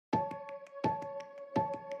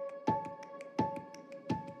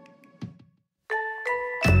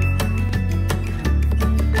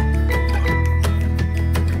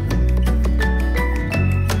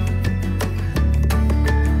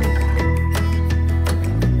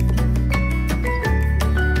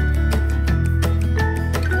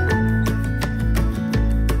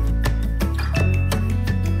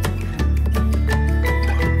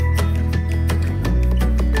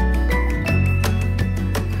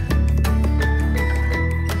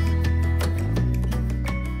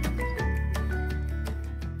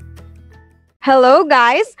Hello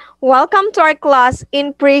guys, welcome to our class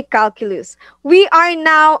in pre-calculus. We are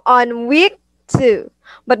now on week 2.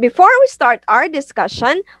 But before we start our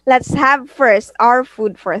discussion, let's have first our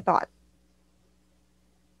food for thought.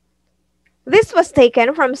 This was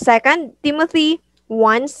taken from 2 Timothy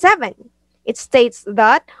 1:7. It states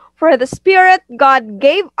that, "For the Spirit God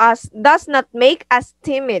gave us does not make us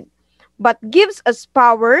timid, but gives us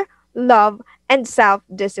power, love, and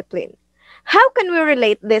self-discipline." How can we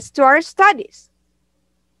relate this to our studies?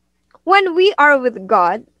 When we are with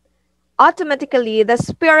God, automatically the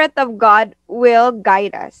Spirit of God will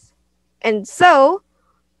guide us. And so,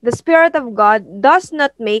 the Spirit of God does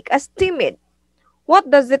not make us timid. What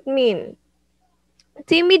does it mean?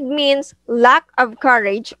 Timid means lack of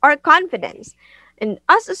courage or confidence. And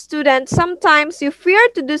as a student, sometimes you fear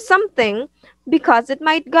to do something because it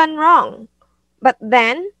might gone wrong. But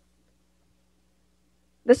then,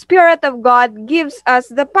 the Spirit of God gives us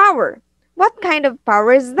the power. What kind of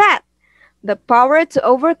power is that? The power to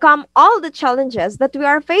overcome all the challenges that we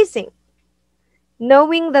are facing.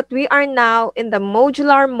 Knowing that we are now in the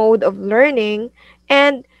modular mode of learning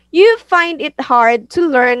and you find it hard to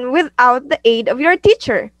learn without the aid of your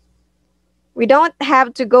teacher. We don't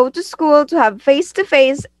have to go to school to have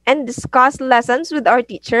face-to-face and discuss lessons with our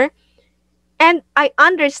teacher. And I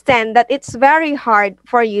understand that it's very hard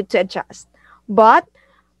for you to adjust. But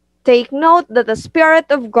take note that the Spirit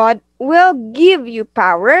of God will give you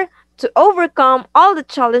power to overcome all the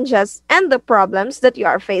challenges and the problems that you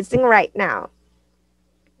are facing right now.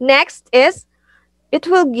 Next is, it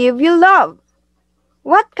will give you love.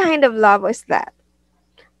 What kind of love is that?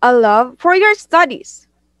 A love for your studies,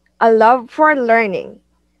 a love for learning.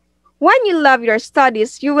 When you love your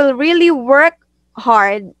studies, you will really work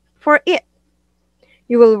hard for it.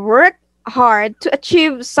 You will work hard to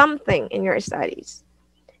achieve something in your studies.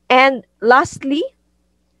 And lastly,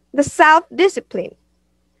 the self-discipline.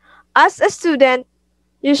 As a student,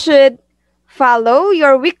 you should follow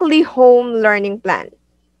your weekly home learning plan.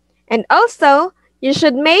 And also, you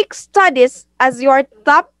should make studies as your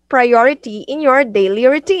top priority in your daily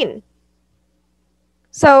routine.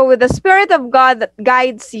 So, with the Spirit of God that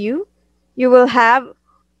guides you, you will have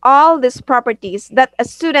all these properties that a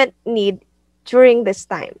student need during this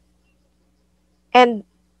time. And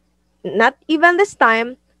not even this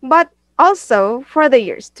time, but also for the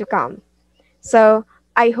years to come. So,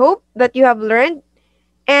 I hope that you have learned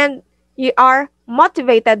and you are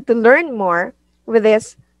motivated to learn more with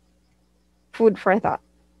this food for thought.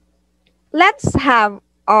 Let's have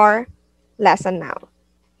our lesson now.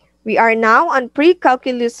 We are now on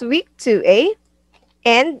pre-calculus week 2A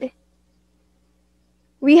and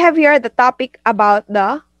we have here the topic about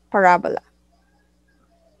the parabola.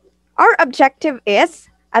 Our objective is,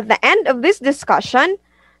 at the end of this discussion,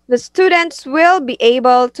 the students will be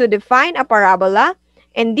able to define a parabola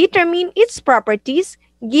and determine its properties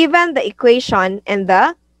given the equation and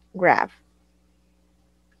the graph.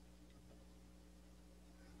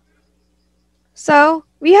 So,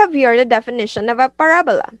 we have here the definition of a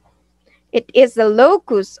parabola. It is the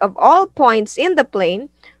locus of all points in the plane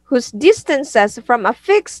whose distances from a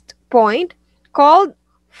fixed point called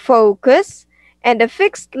focus and a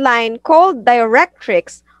fixed line called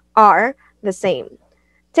directrix are the same.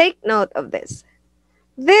 Take note of this.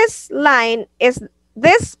 This point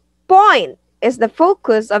is the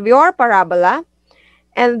focus of your parabola,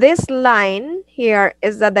 and this line here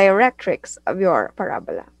is the directrix of your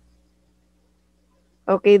parabola.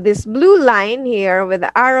 Okay, this blue line here with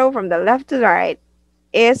the arrow from the left to the right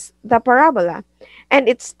is the parabola. And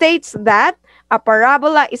it states that a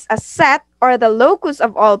parabola is a set or the locus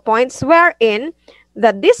of all points wherein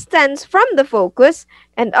the distance from the focus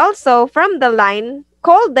and also from the line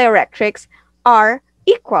called directrix are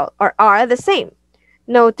equal or are the same.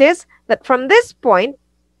 Notice that from this point,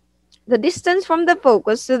 the distance from the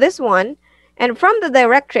focus to this one and from the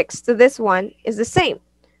directrix to this one is the same.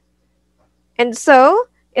 And so,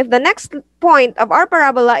 if the next point of our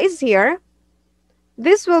parabola is here,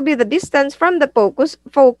 this will be the distance from the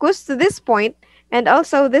focus to this point, and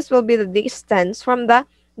also this will be the distance from the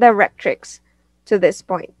directrix to this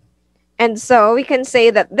point. And so, we can say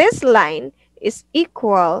that this line is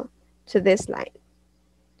equal to this line.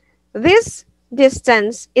 This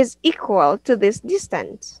distance is equal to this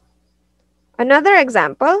distance. Another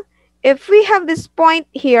example, if we have this point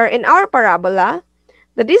here in our parabola,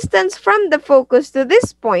 the distance from the focus to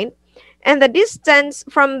this point and the distance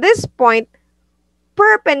from this point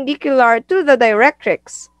perpendicular to the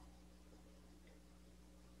directrix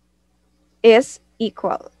is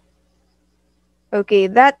equal. Okay,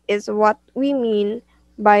 that is what we mean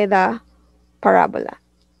by the parabola.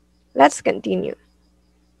 Let's continue.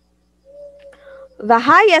 the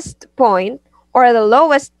highest point or the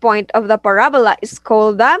lowest point of the parabola is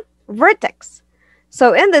called the vertex.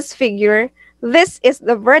 So in this figure, this is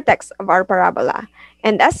the vertex of our parabola.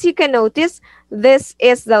 And as you can notice, this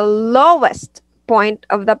is the lowest point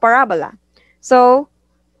of the parabola. So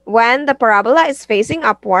when the parabola is facing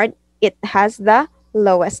upward, it has the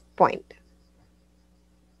lowest point.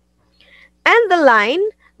 And the line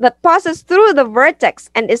that passes through the vertex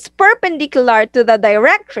and is perpendicular to the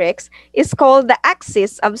directrix is called the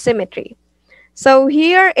axis of symmetry. So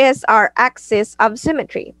here is our axis of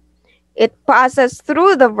symmetry. It passes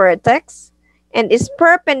through the vertex and is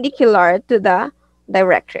perpendicular to the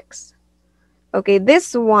directrix. Okay,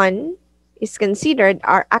 this one is considered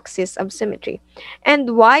our axis of symmetry.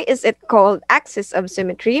 And why is it called axis of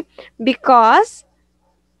symmetry? Because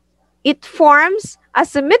it forms a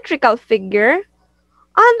symmetrical figure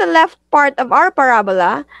on the left part of our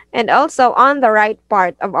parabola and also on the right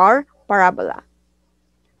part of our parabola.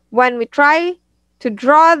 When we try to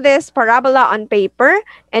draw this parabola on paper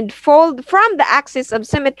and fold from the axis of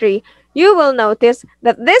symmetry, you will notice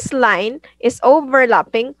that this line is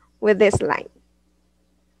overlapping with this line.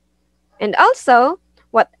 And also,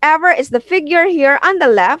 whatever is the figure here on the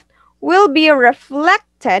left will be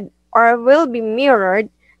reflected or will be mirrored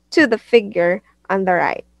to the figure on the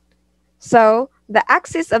right. So, the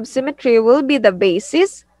axis of symmetry will be the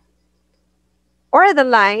basis or the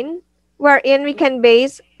line wherein we can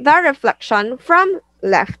base the reflection from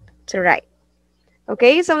left to right.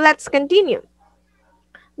 Okay, so let's continue.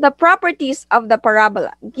 The properties of the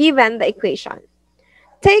parabola given the equation.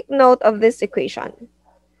 Take note of this equation.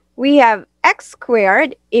 We have x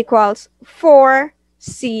squared equals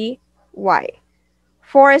 4cy.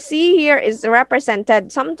 4c here is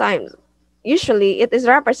represented sometimes, usually it is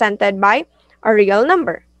represented by a real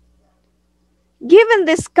number. Given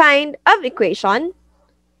this kind of equation,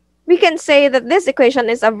 we can say that this equation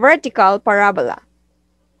is a vertical parabola.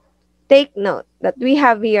 Take note that we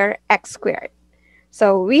have here x squared.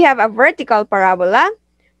 So we have a vertical parabola.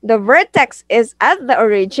 The vertex is at the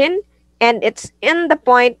origin and it's in the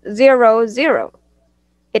point 0, 0.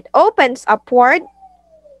 It opens upward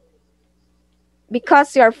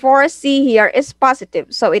because your 4c here is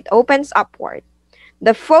positive, so it opens upward.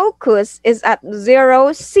 The focus is at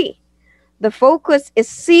 0c. The focus is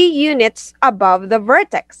c units above the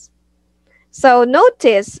vertex. So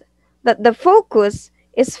notice that the focus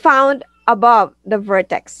is found above the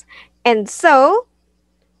vertex. And so,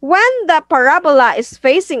 when the parabola is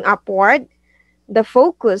facing upward, the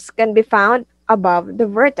focus can be found above the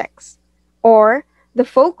vertex. Or the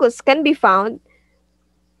focus can be found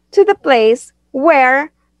to the place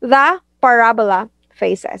where the parabola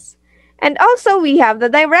faces. And also we have the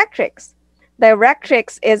directrix.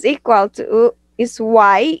 Directrix is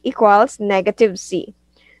y equals negative c.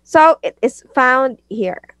 So it is found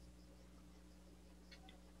here.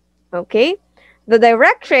 Okay, the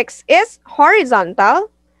directrix is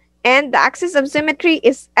horizontal and the axis of symmetry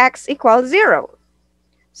is x equals 0.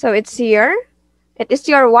 So it's here. It is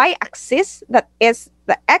your y-axis, that is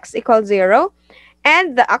the x equals 0,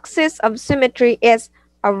 and the axis of symmetry is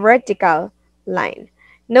a vertical line.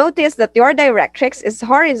 Notice that your directrix is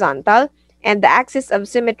horizontal and the axis of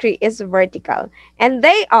symmetry is vertical, and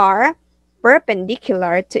they are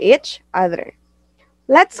perpendicular to each other.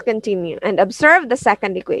 Let's continue and observe the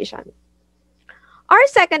second equation. Our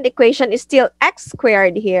second equation is still x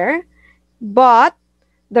squared here, but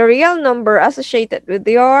the real number associated with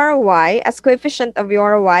your y as coefficient of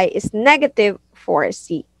your y is negative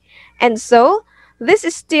 4c. And so, this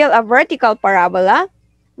is still a vertical parabola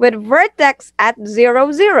with vertex at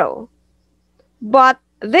 0, 0. But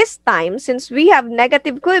this time, since we have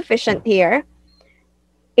negative coefficient here,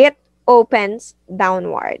 it opens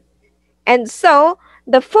downward. And so,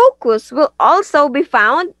 the focus will also be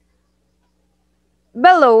found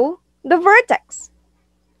below the vertex.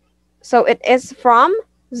 So, it is from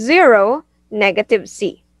 0, negative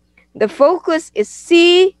c. The focus is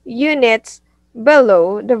c units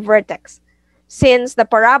below the vertex. Since the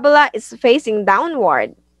parabola is facing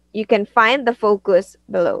downward, you can find the focus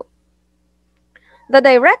below. The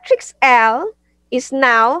directrix L is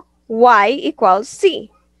now y equals c.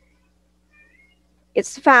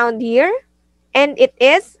 It's found here, and it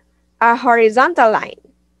is a horizontal line.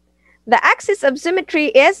 The axis of symmetry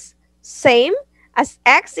is same as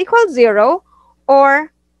x equals 0,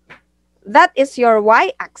 or that is your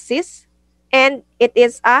y-axis, and it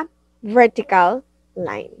is a vertical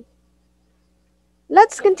line.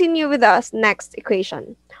 Let's continue with the next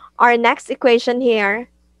equation. Our next equation here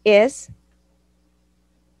is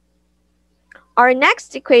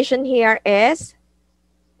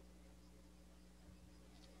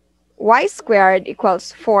y squared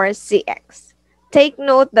equals 4cx. Take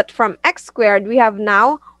note that from x squared, we have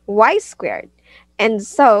now y squared. And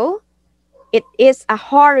so, it is a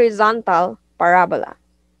horizontal parabola.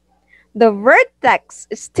 The vertex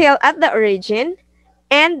is still at the origin,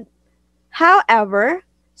 and however,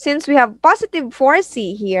 since we have positive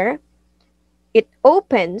 4c here, it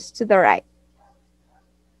opens to the right.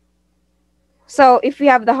 So, if we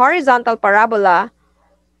have the horizontal parabola,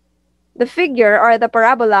 the figure or the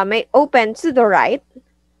parabola may open to the right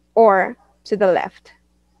or to the left.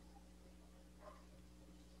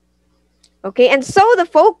 Okay, and so the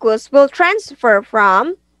focus will transfer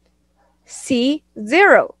from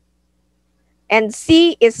C0. And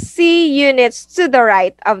C is C units to the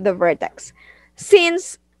right of the vertex.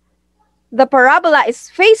 Since the parabola is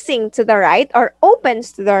facing to the right or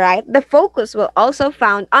opens to the right, the focus will also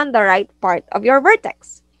found on the right part of your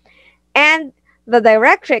vertex. And the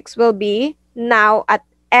directrix will be now at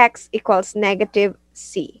x equals negative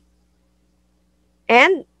c.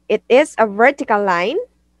 And it is a vertical line.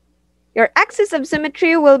 Your axis of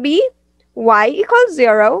symmetry will be y equals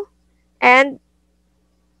 0, and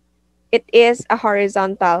it is a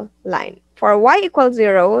horizontal line. For y equals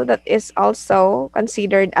 0, that is also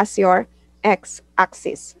considered as your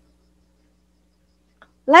x-axis.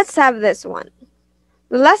 Let's have this one.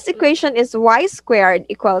 The last equation is y squared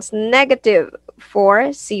equals negative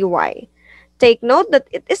 4cy. Take note that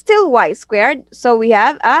it is still y squared, so we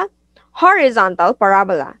have a horizontal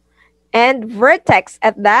parabola and vertex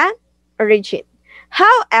at the origin.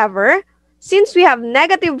 However, since we have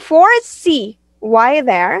negative 4cy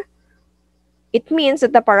there, it means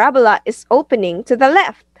that the parabola is opening to the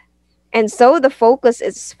left. And so the focus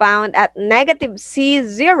is found at negative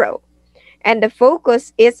c0. And the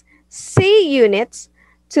focus is c units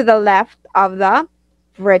to the left of the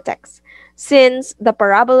vertex. Since the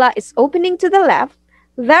parabola is opening to the left,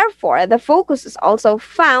 therefore the focus is also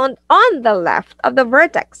found on the left of the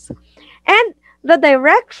vertex. And the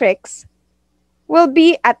directrix will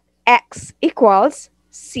be at x equals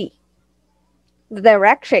c. The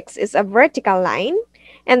directrix is a vertical line,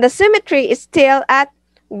 and the symmetry is still at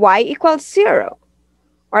y equals 0,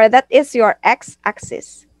 or that is your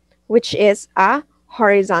x-axis, which is a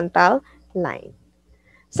horizontal line.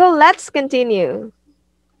 So let's continue.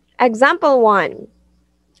 Example 1.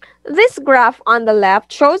 This graph on the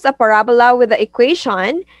left shows a parabola with the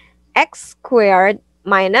equation x squared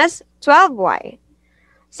minus 12y.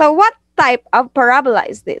 So what type of parabola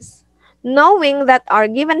is this? Knowing that our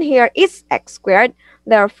given here is x squared,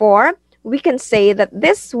 therefore, we can say that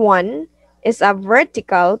this one is a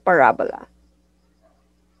vertical parabola.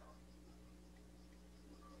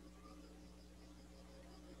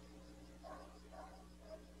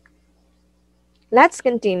 Let's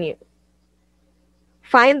continue.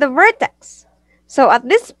 Find the vertex. So at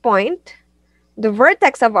this point, the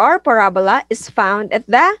vertex of our parabola is found at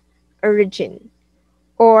the origin,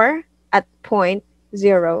 or at point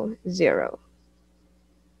 0, 0.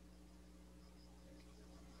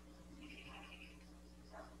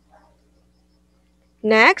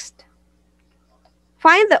 Next,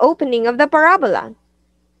 find the opening of the parabola.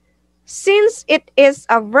 Since it is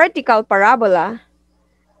a vertical parabola,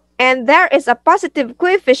 and there is a positive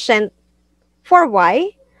coefficient for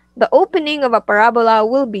y, the opening of a parabola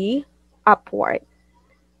will be upward.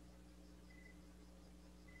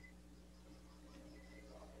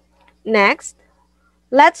 Next,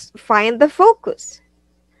 let's find the focus.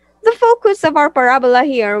 The focus of our parabola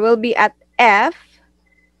here will be at f,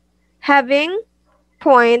 having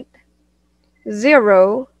point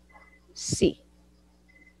 0, c.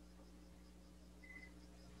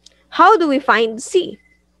 How do we find c?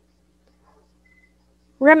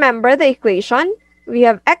 Remember the equation. We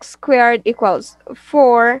have x squared equals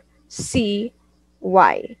 4cy.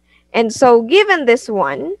 And so given this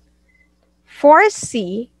one,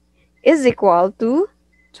 4c is equal to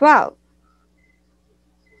 12.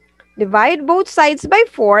 Divide both sides by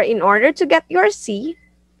 4 in order to get your c.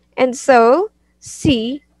 And so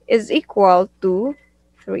c is equal to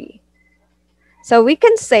 3. So we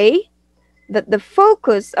can say that the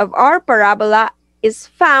focus of our parabola is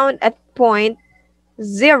found at point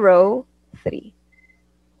 0, 3.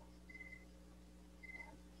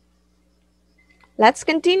 Let's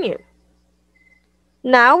continue.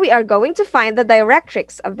 Now we are going to find the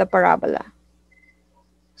directrix of the parabola.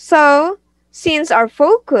 So, since our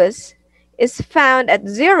focus is found at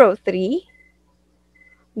 0, 3,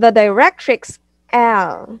 the directrix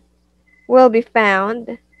L will be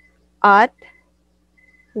found at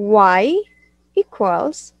y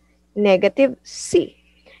equals negative c.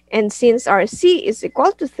 And since our c is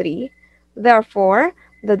equal to 3, therefore,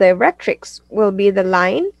 the directrix will be the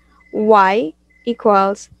line y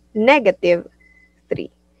equals negative 3.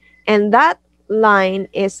 And that line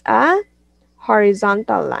is a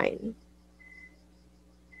horizontal line.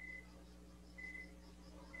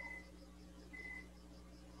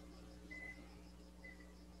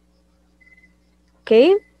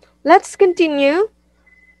 Okay, let's continue.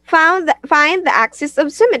 Find the axis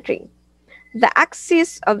of symmetry. The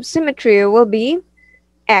axis of symmetry will be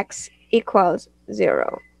x equals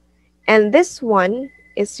 0. And this one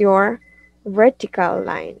is your vertical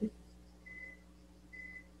line.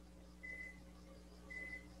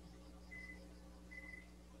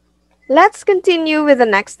 Let's continue with the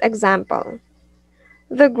next example.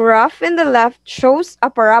 The graph in the left shows a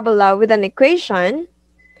parabola with an equation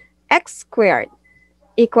x squared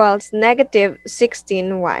equals negative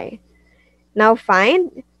 16y. Now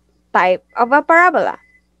find type of a parabola.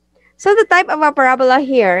 So the type of a parabola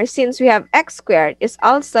here, since we have x squared, is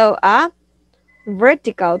also a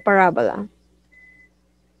vertical parabola.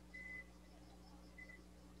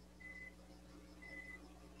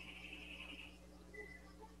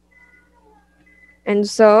 And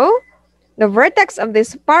so, the vertex of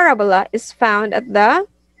this parabola is found at the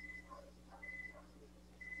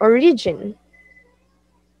origin.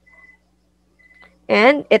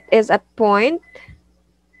 And it is at point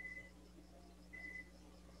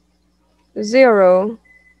 0,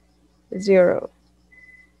 0.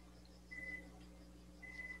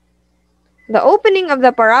 The opening of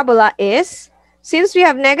the parabola is, since we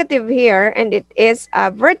have negative here and it is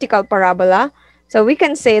a vertical parabola, so we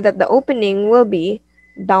can say that the opening will be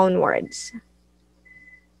downwards.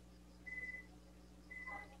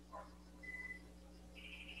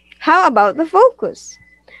 How about the focus?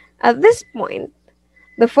 At this point,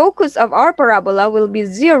 the focus of our parabola will be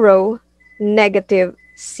 0, negative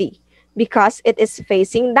c, because it is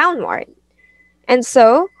facing downward. And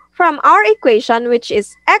so, from our equation, which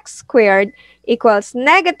is x squared equals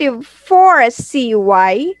negative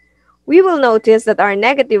 4cy, we will notice that our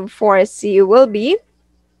negative 4c will be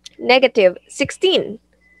negative 16.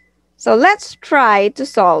 So let's try to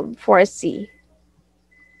solve for c.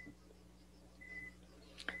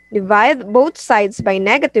 Divide both sides by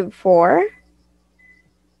negative 4.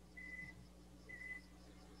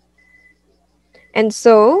 And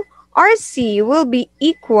so, our c will be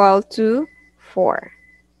equal to 4.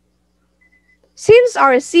 Since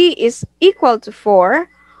our c is equal to 4,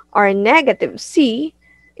 our negative c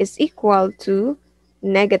is equal to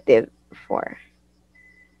negative 4.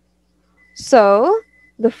 So,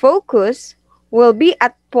 the focus will be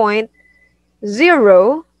at point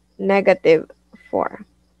 0, negative 4.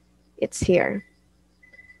 It's here.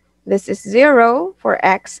 This is 0 for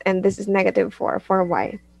x and this is negative 4 for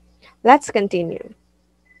y. Let's continue.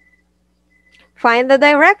 Find the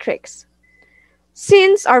directrix.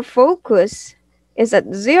 Since our focus is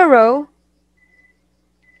at 0,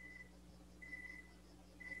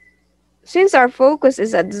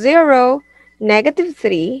 negative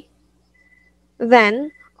 3,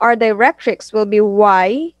 then our directrix will be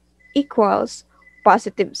y equals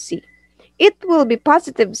positive c. It will be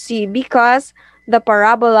positive c because the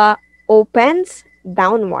parabola opens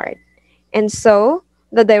downward. And so,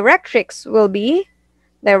 the directrix will be,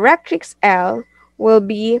 directrix L will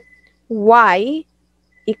be y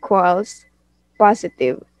equals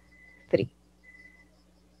positive 3.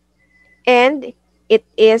 And it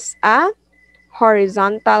is a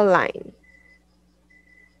horizontal line.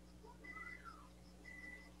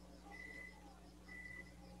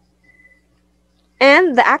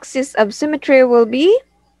 And the axis of symmetry will be,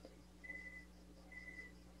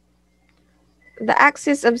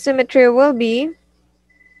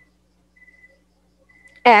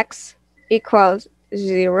 x equals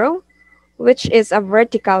 0, which is a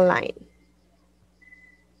vertical line.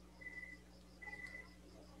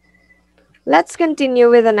 Let's continue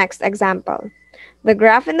with the next example. The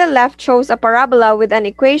graph in the left shows a parabola with an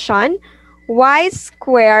equation y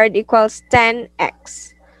squared equals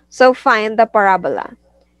 10x. So find the parabola.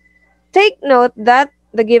 Take note that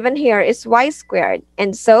the given here is y squared,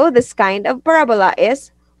 and so this kind of parabola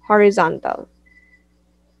is horizontal.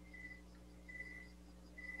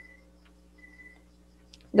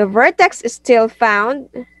 The vertex is still found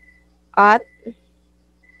at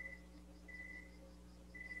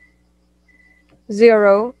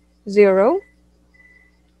 0, 0,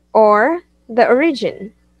 or the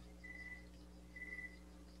origin.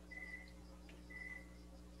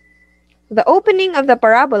 The opening of the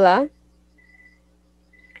parabola,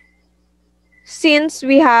 since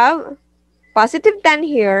we have positive 10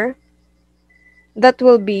 here, that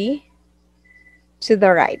will be to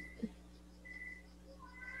the right.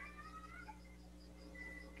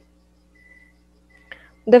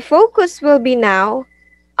 The focus will be now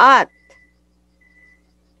at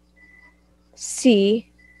C0.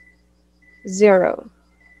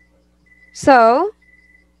 So,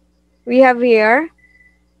 we have here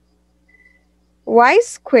y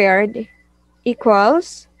squared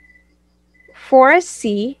equals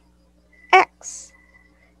 4cx.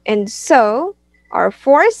 And so, our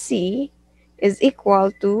 4c is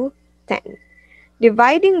equal to 10.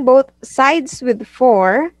 Dividing both sides with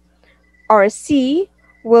 4, our c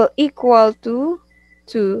will equal to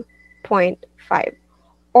 2.5.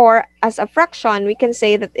 Or as a fraction, we can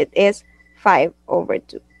say that it is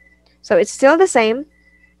 5/2. So it's still the same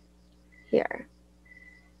here.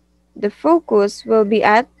 The focus will be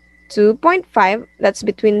at 2.5. That's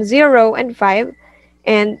between 0 and 5.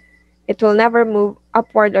 And it will never move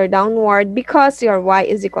upward or downward because your y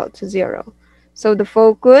is equal to 0. So the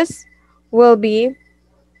focus will be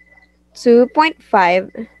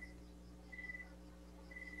 2.5,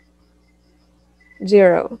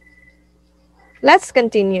 0. Let's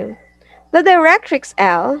continue. The directrix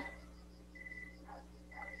L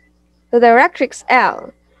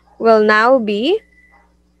will now be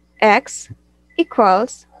x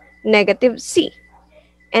equals negative c.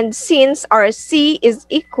 And since our c is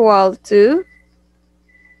equal to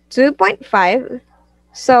 2.5,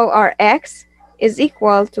 so our x is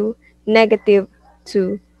equal to negative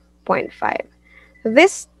 2.5.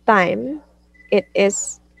 This time, it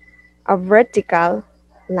is a vertical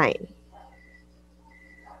line.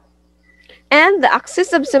 And the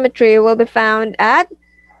axis of symmetry will be found at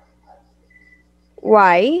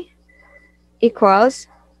y equals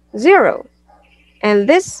 0. And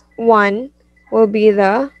this one will be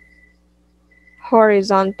the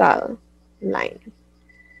horizontal line.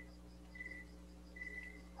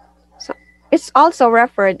 So it's also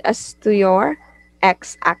referred as to your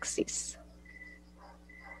x-axis.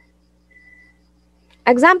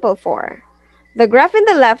 Example 4. The graph in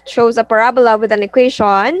the left shows a parabola with an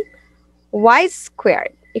equation y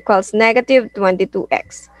squared equals negative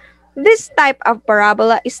 22x. This type of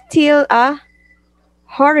parabola is still a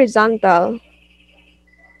horizontal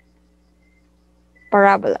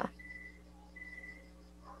parabola.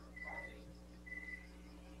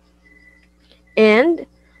 And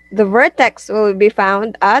the vertex will be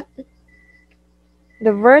found at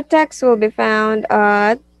the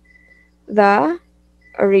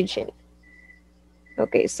origin.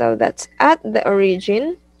 Okay, so that's at the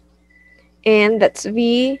origin, and that's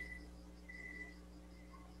V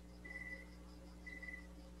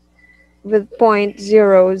with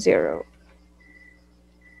 0.00.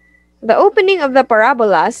 The opening of the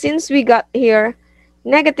parabola, since we got here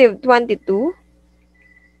negative 22,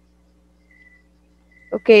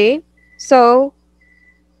 okay, so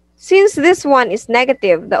since this one is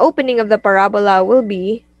negative, the opening of the parabola will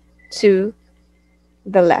be to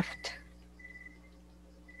the left.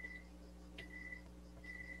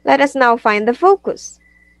 Let us now find the focus.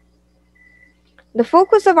 The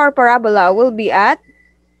focus of our parabola will be at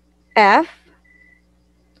f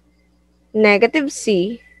negative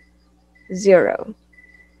c 0.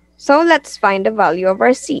 So let's find the value of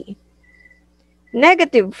our c.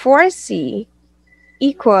 Negative 4c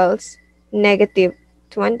equals negative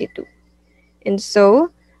 22. And so,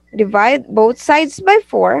 divide both sides by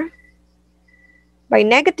 4, by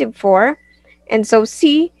negative 4, and so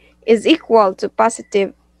c is equal to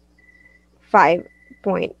positive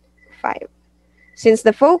 5.5. Since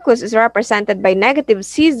the focus is represented by negative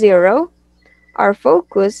c0, our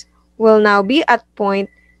focus will now be at point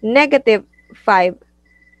negative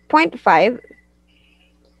 5.50.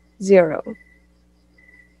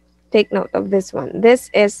 Take note of this one. This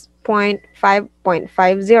is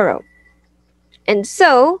 5.50. And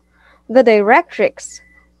so, the directrix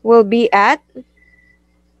will be at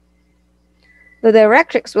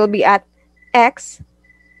x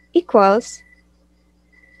equals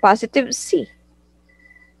positive c.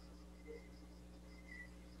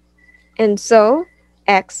 And so,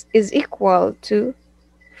 x is equal to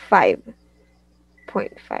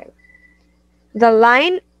 5.5. The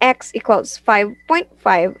line x equals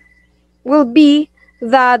 5.5 will be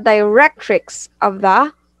the directrix of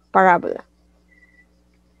the parabola.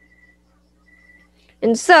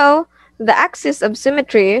 And so, the axis of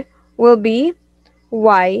symmetry will be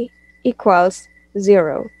y equals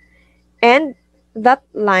 0. And that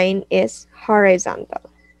line is horizontal.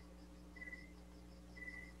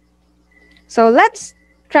 So let's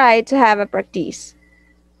try to have a practice.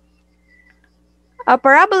 A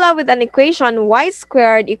parabola with an equation y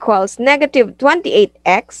squared equals negative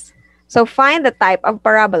 28x. So find the type of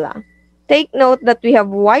parabola. Take note that we have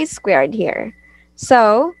y squared here.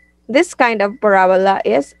 So this kind of parabola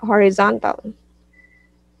is horizontal.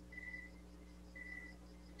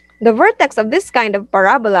 The vertex of this kind of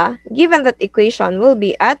parabola, given that equation, will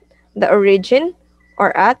be at the origin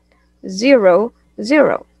or at 0,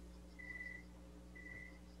 0.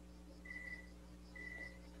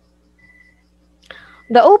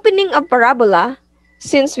 The opening of parabola,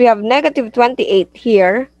 since we have negative 28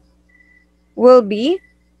 here, will be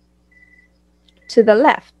to the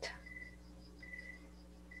left.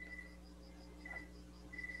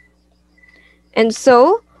 And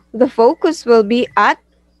so, the focus will be at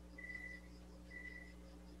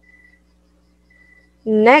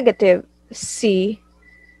negative C,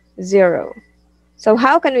 0. So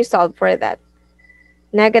how can we solve for that?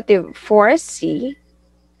 Negative 4C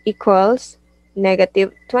equals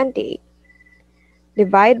negative 28.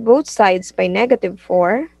 Divide both sides by negative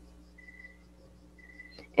 4.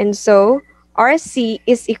 And so, RC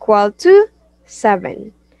is equal to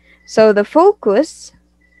 7. So the focus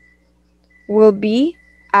will be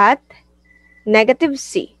at negative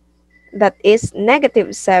C. That is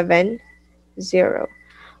negative 7, 0.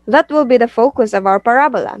 That will be the focus of our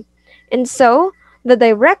parabola. And so, the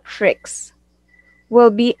directrix will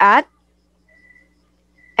be at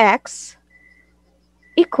X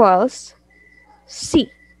equals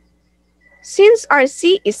C. Since our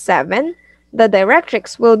C is 7, the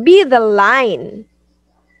directrix will be the line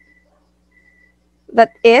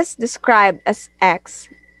that is described as X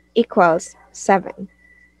equals 7.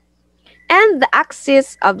 And the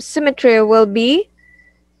axis of symmetry will be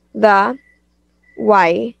the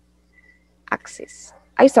Y axis.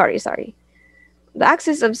 Sorry. The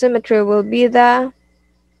axis of symmetry will be the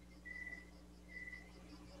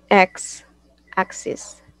X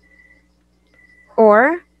axis.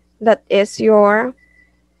 Or that is your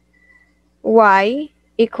Y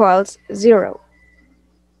equals 0.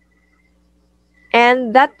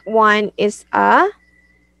 And that one is a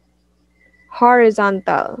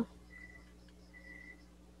horizontal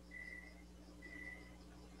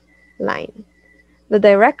line. The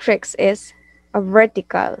directrix is a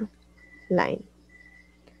vertical line.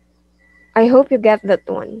 I hope you get that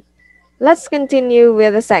one. Let's continue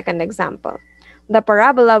with the second example. The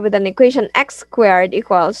parabola with an equation x squared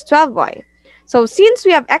equals 12y. So since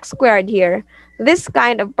we have x squared here, this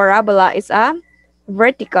kind of parabola is a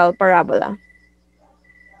vertical parabola.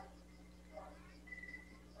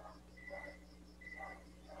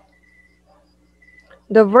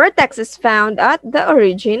 The vertex is found at the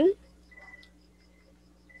origin,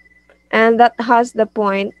 and that has the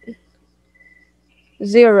point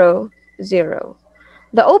 0, 0.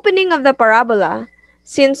 The opening of the parabola,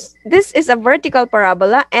 since this is a vertical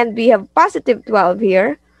parabola and we have positive 12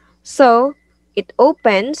 here, so it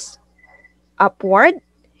opens upward,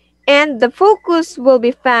 and the focus will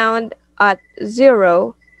be found at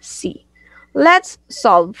 0, C. Let's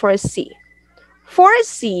solve for C.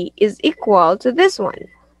 4C is equal to this one,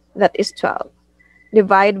 that is 12.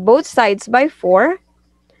 Divide both sides by 4,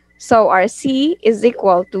 so our C is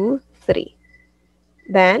equal to 3.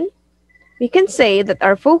 Then, we can say that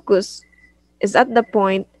our focus is at the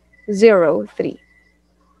point 0, 3.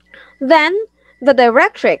 Then, the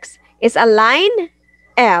directrix is a line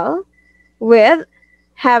L with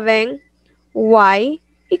having Y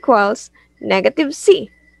equals negative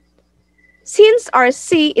C. Since our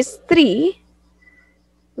C is 3,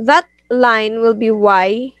 that line will be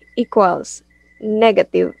Y equals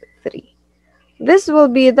negative 3. This will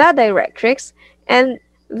be the directrix, and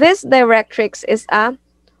this directrix is a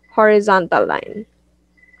horizontal line.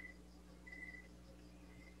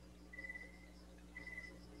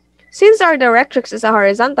 Since our directrix is a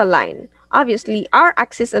horizontal line, obviously our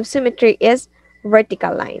axis of symmetry is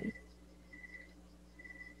vertical line.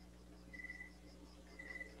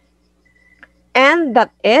 And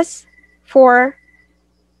that is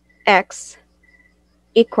 4x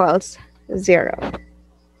equals 0.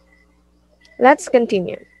 Let's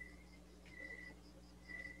continue.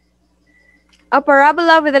 A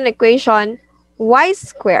parabola with an equation y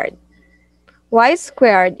squared. Y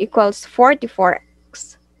squared equals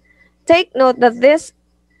 44x. Take note that this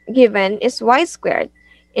given is y squared,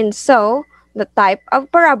 and so the type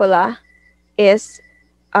of parabola is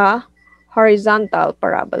a horizontal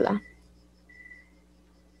parabola.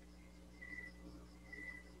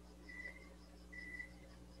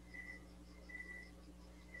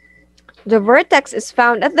 The vertex is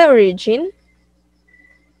found at the origin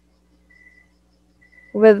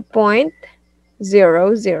with point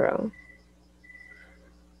 0, 0.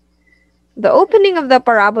 The opening of the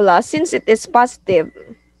parabola, since it is positive,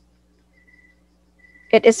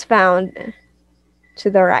 it is found to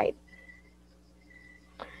the right.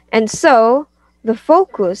 And so, the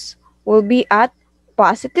focus will be at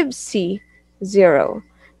positive C, 0.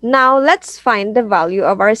 Now let's find the value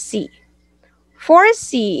of our c.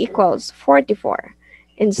 4c equals 44.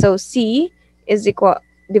 And so c is equal,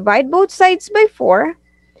 divide both sides by 4,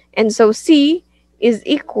 and so c is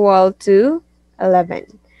equal to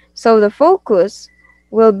 11. So the focus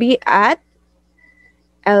will be at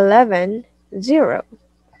 11, 0.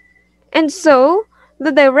 And so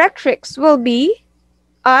the directrix will be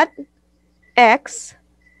at x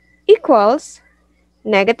equals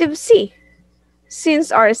negative c.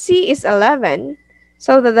 Since our c is 11,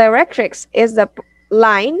 so the directrix is the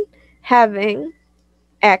line having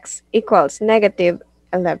x equals negative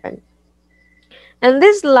 11. And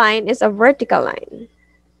this line is a vertical line.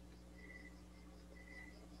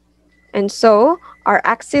 And so our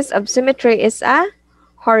axis of symmetry is a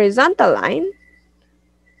horizontal line.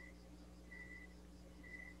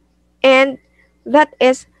 And that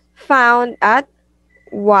is found at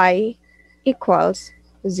y equals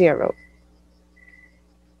 0.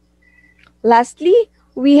 Lastly,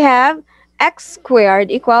 we have x squared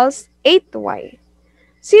equals 8y.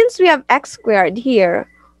 Since we have x squared here,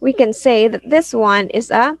 we can say that this one is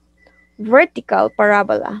a vertical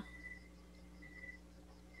parabola.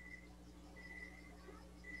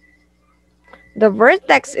 The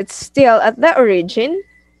vertex is still at the origin,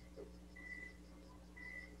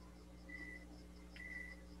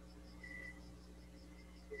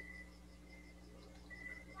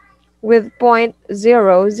 with point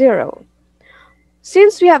 0, 0.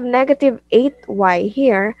 Since we have negative 8y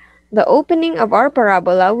here, the opening of our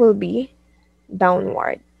parabola will be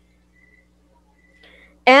downward.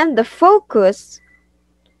 And the focus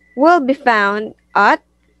will be found at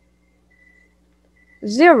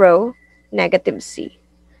 0, negative c.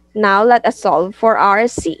 Now let us solve for our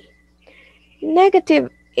c. Negative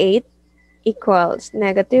 8 equals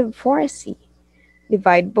negative 4c.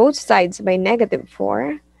 Divide both sides by negative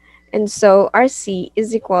 4. And so our c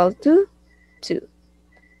is equal to 2.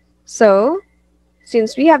 So,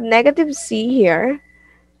 since we have negative c here,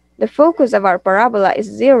 the focus of our parabola is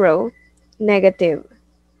 0, negative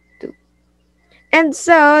 2. And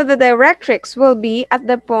so the directrix will be at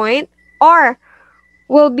the point, or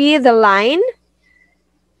will be the line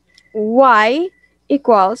y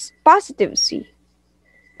equals positive c.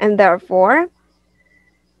 And therefore,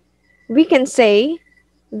 we can say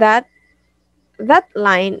that that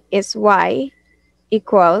line is y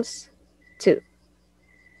equals 2.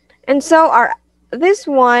 And so this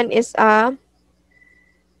one is a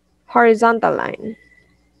horizontal line.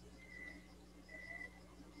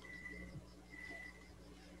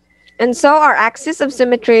 And so our axis of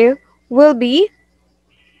symmetry will be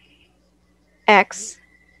x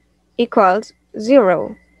equals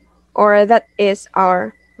 0, or that is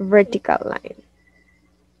our vertical line.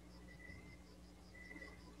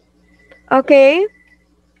 Okay,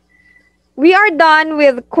 we are done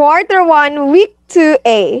with quarter 1, week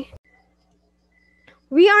 2A.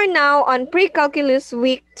 We are now on pre-calculus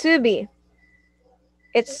week 2B.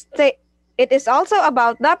 It is also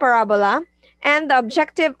about the parabola, and the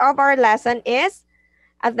objective of our lesson is,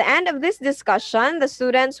 at the end of this discussion, the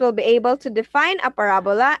students will be able to define a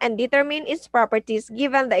parabola and determine its properties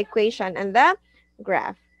given the equation and the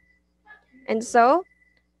graph. And so,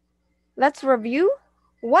 let's review.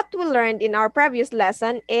 What we learned in our previous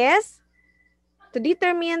lesson is to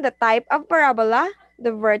determine the type of parabola,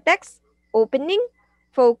 the vertex, opening,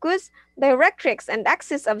 focus, directrix, and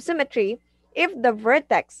axis of symmetry if the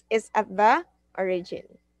vertex is at the origin.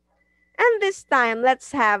 And this time,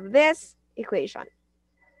 let's have this equation.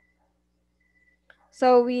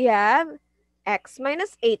 So we have x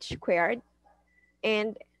minus h squared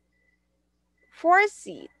and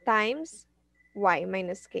 4c times y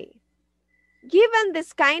minus k. Given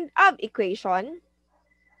this kind of equation,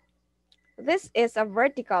 this is a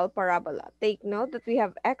vertical parabola. Take note that we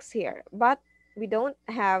have x here, but we don't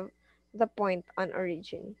have the point on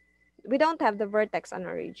origin. We don't have the vertex on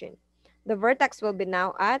origin. The vertex will be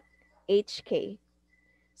now at hk.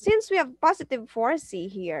 Since we have positive 4c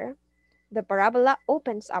here, the parabola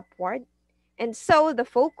opens upward, and so the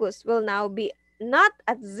focus will now be not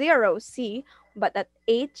at 0c, but at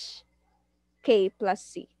hk plus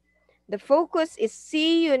c. The focus is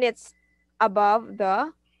c units above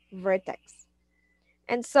the vertex.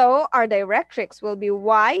 And so our directrix will be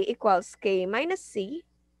y equals k minus c,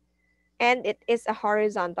 and it is a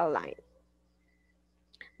horizontal line.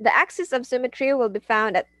 The axis of symmetry will be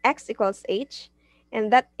found at x equals h,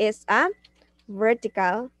 and that is a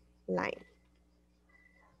vertical line.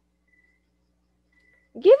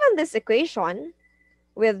 Given this equation,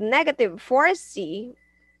 with negative 4c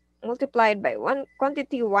multiplied by one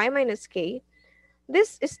quantity y minus k,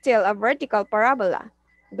 this is still a vertical parabola.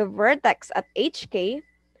 The vertex at hk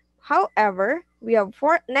However, we have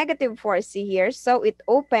negative 4c here, so it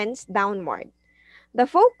opens downward. The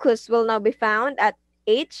focus will now be found at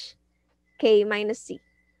hk minus c.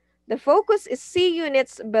 The focus is c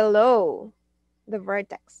units below the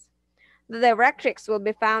vertex. The directrix will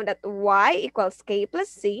be found at y equals k plus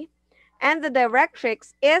c, and the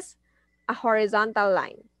directrix is a horizontal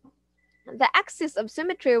line. The axis of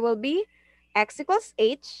symmetry will be x equals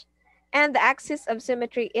h, and the axis of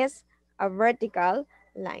symmetry is a vertical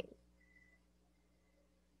line.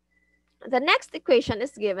 The next equation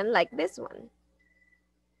is given like this one.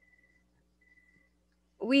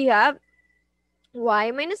 We have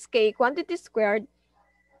y minus k quantity squared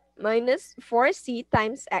minus 4c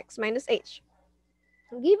times x minus h.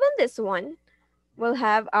 Given this one, we'll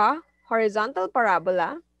have a horizontal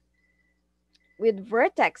parabola with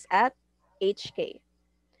vertex at hk.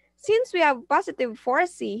 Since we have positive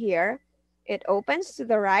 4c here, it opens to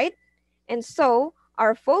the right, and so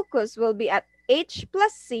our focus will be at h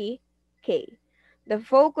plus c, k. The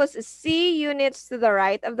focus is c units to the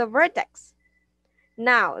right of the vertex.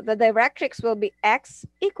 Now, the directrix will be x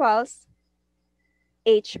equals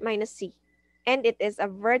h minus c, and it is a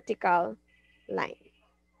vertical line.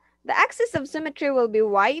 The axis of symmetry will be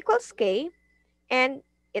y equals k, and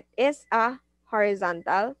it is a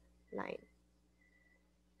horizontal line.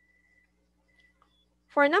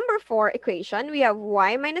 For number 4 equation, we have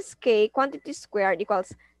y minus k quantity squared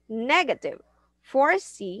equals negative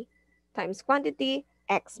 4c times quantity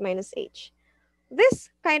x minus h. This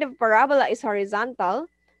kind of parabola is horizontal.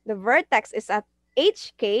 The vertex is at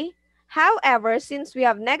hk. However, since we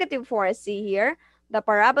have negative 4c here, the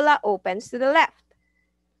parabola opens to the left.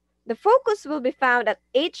 The focus will be found at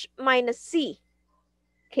h minus c,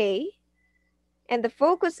 k, and the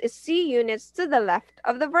focus is c units to the left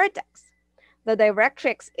of the vertex. The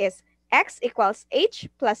directrix is x equals h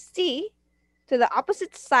plus c. To the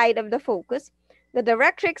opposite side of the focus, the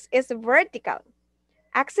directrix is vertical.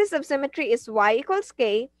 Axis of symmetry is y equals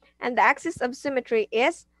k, and the axis of symmetry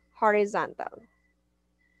is horizontal.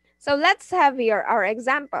 So let's have here our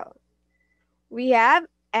example. We have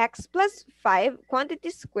x plus 5 quantity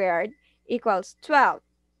squared equals 12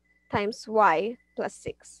 times y plus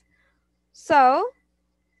 6. So,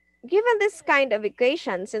 given this kind of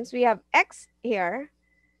equation, since we have x here,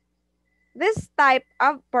 this type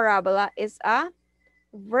of parabola is a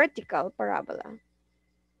vertical parabola.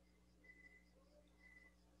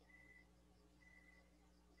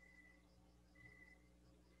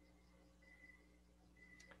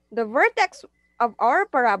 The vertex of our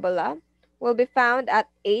parabola will be found at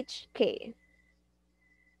hk.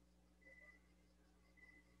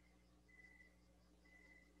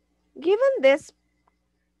 Given this,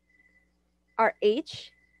 our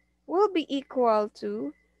h will be equal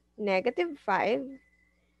to negative 5,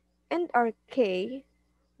 and our k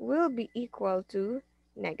will be equal to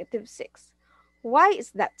negative 6. Why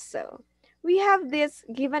is that so? We have this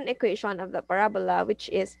given equation of the parabola, which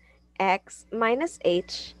is x minus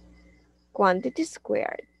h quantity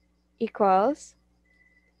squared equals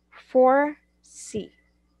 4c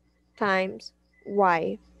times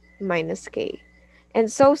y minus k. And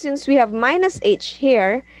so since we have minus h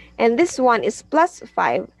here, and this one is plus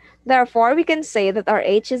 5, therefore we can say that our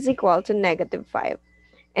h is equal to negative 5.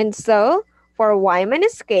 And so for y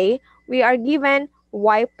minus k, we are given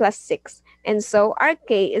y plus 6. And so our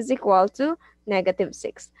k is equal to negative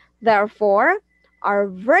 6. Therefore, our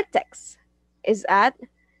vertex is at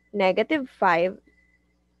negative 5,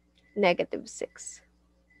 negative 6.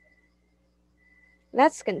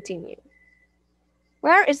 Let's continue.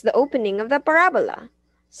 Where is the opening of the parabola?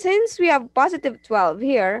 Since we have positive 12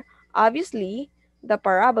 here, obviously, the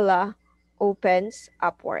parabola opens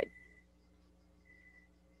upward.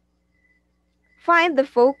 Find the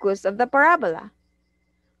focus of the parabola.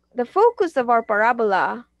 The focus of our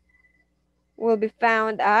parabola will be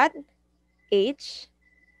found at h,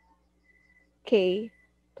 k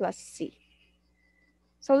plus c.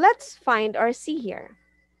 So let's find our c here.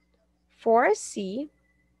 4c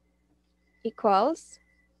equals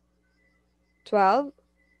 12.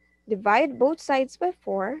 Divide both sides by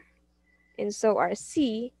 4. And so our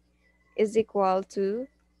c is equal to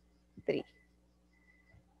 3.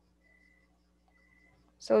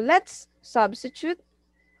 So let's substitute.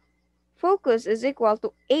 Focus is equal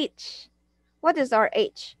to h. What is our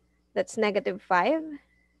h? That's negative 5.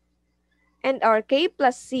 And our k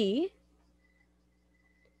plus c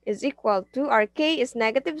is equal to, our k is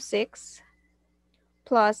negative 6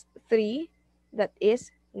 plus 3, that is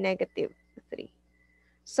negative 3.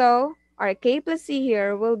 So our k plus c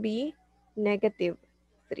here will be negative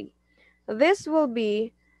 3. This will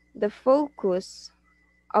be the focus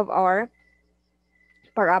of our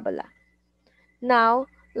parabola. Now,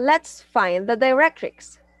 let's find the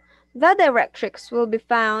directrix. The directrix will be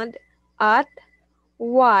found at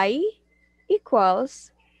y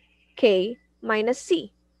equals k minus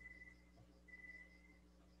c.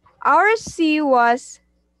 Our c was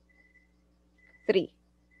 3.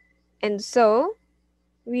 And so,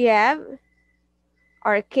 we have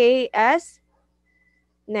our k as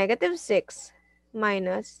negative 6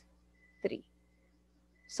 minus 3.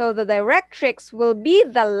 So, the directrix will be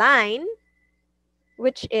the line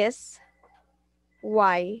which is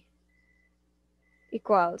y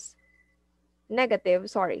equals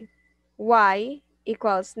y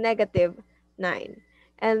equals negative 9.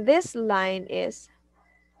 And this line is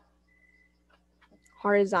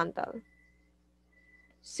horizontal.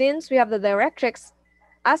 Since we have the directrix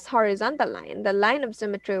as horizontal line, the line of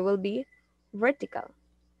symmetry will be vertical.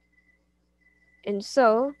 And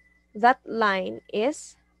so, that line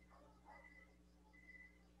is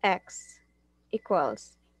x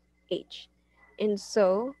equals h. And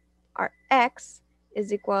so, our x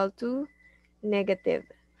is equal to negative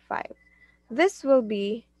 5. This will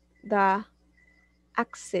be the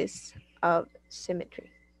axis of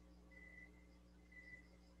symmetry.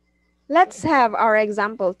 Let's have our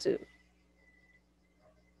example 2.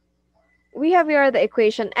 We have here the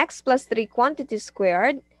equation x plus 3 quantity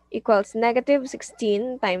squared equals negative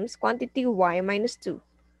 16 times quantity y minus 2.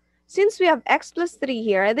 Since we have x plus 3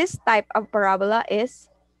 here, this type of parabola is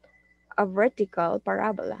a vertical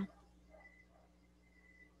parabola.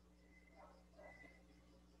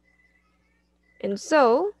 And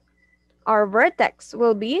so, our vertex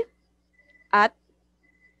will be at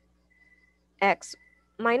x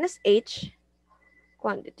minus h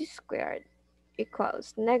quantity squared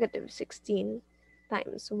equals negative 16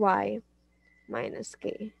 times y minus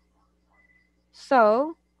k.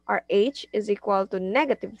 So, our h is equal to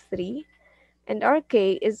negative 3 and our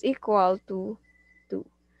k is equal to 2.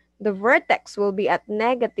 The vertex will be at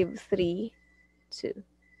negative 3, 2.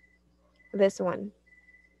 This one.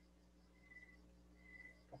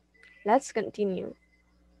 Let's continue.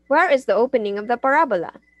 Where is the opening of the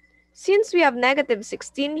parabola? Since we have negative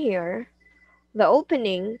 16 here, the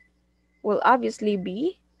opening will obviously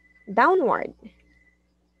be downward.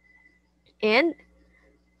 And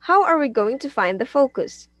how are we going to find the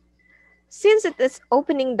focus? Since it is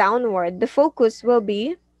opening downward, the focus will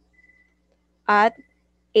be at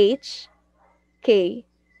h, k,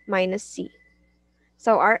 minus c.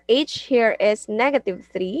 So our h here is negative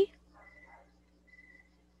 3.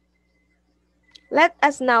 Let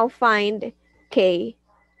us now find k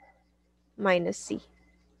minus c.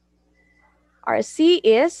 Our c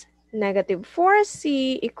is negative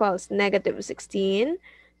 4c equals negative 16.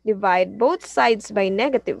 Divide both sides by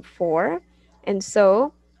negative 4. And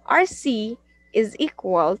so, our c is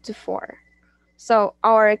equal to 4. So,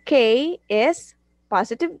 our k is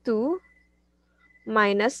positive 2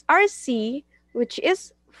 minus our c, which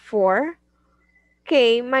is 4.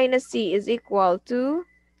 K minus c is equal to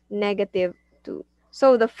negative 2.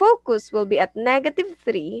 So, the focus will be at negative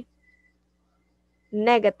 3,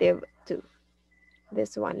 negative 2.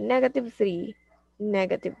 This one, negative 3,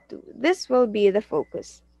 negative 2. This will be the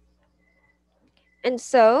focus. And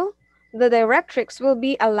so, the directrix will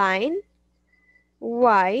be a line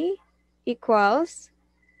y equals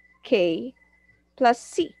k plus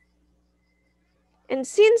c. And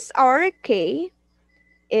since our k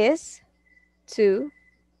is 2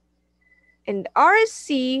 and our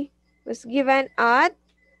c was given at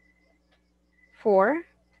 4,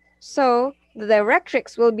 so the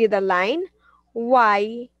directrix will be the line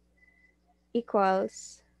y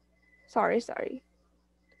equals,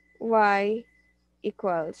 y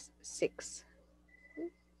equals 6.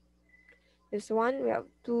 This one we have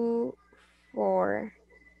 2, 4,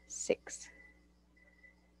 6.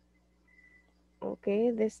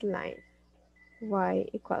 Okay, this line y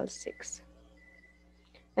equals 6.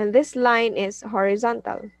 And this line is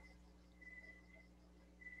horizontal.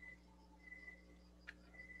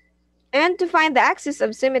 And to find the axis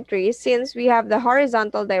of symmetry, since we have the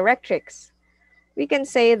horizontal directrix, we can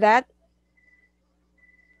say that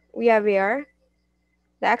we have here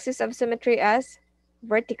the axis of symmetry as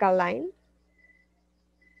vertical line.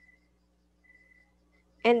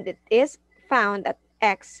 And it is found at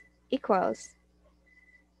x equals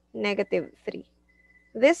negative 3.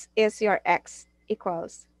 This is your x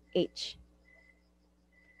equals h.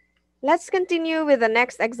 Let's continue with the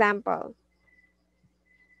next example.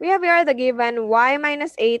 We have here the given y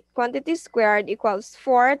minus 8 quantity squared equals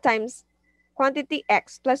 4 times quantity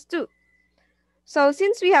x plus 2. So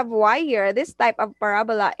since we have y here, this type of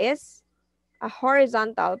parabola is a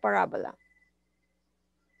horizontal parabola.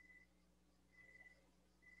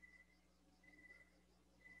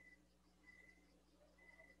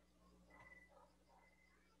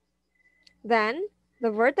 Then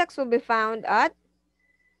the vertex will be found at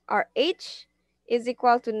our h is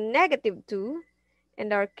equal to negative 2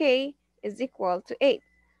 and our k is equal to 8.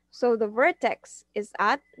 So the vertex is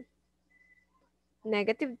at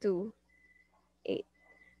negative 2, 8.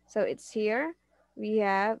 So it's here. We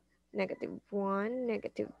have negative 1,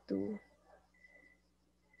 negative 2,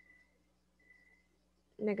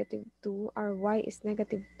 negative 2. Our y is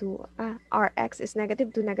negative 2. Our x is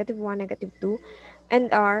negative 2, negative 1, negative 2.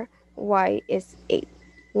 And our y is 8.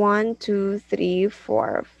 1, 2, 3,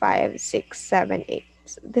 4, 5, 6, 7, 8.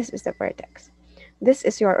 So this is the vertex. This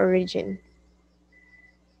is your origin.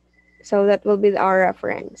 So that will be our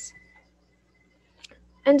reference.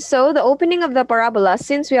 And so the opening of the parabola,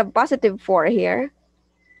 since we have positive 4 here,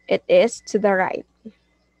 it is to the right.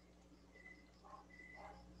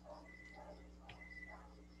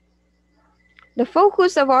 The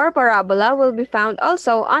focus of our parabola will be found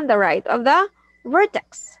also on the right of the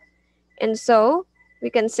vertex. And so we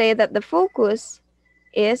can say that the focus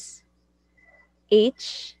is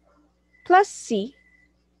h plus c,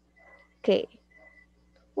 k.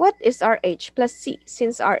 What is our h plus c?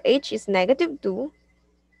 Since our h is negative 2,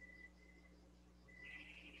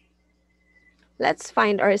 let's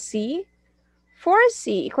find our c. 4c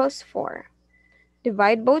equals 4.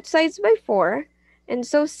 Divide both sides by 4, and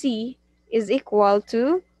so c is equal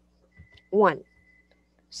to 1.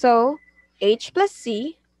 So h plus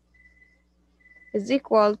c is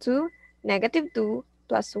equal to negative 2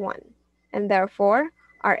 plus 1. And therefore,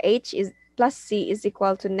 our h is plus c is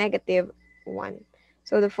equal to negative 1.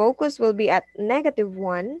 So the focus will be at negative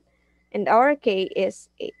 1, and our k is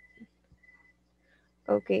 8.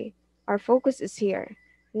 Okay, our focus is here,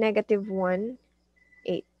 negative 1,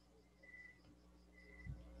 8.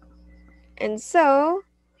 And so,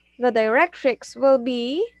 the directrix will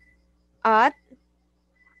be at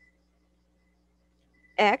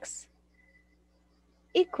x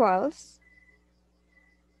equals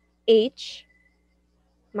h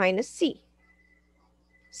minus c.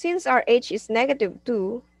 Since our h is negative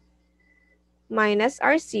 2 minus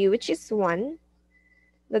our c, which is 1,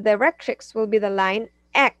 the directrix will be the line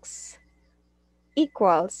x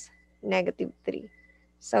equals negative 3.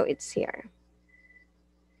 So it's here.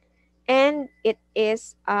 And it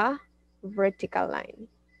is a vertical line.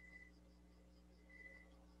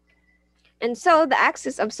 And so the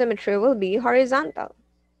axis of symmetry will be horizontal.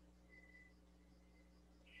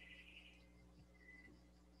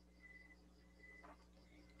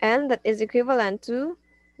 And that is equivalent to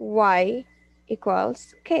y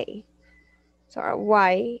equals k. So our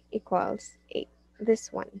y equals 8.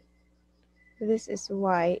 This one. This is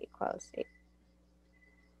y equals 8.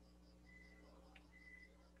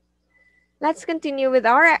 Let's continue with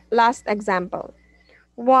our last example.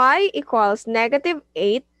 Y equals negative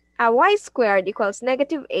 8. Y squared equals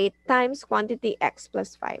negative 8 times quantity x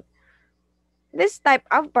plus 5. This type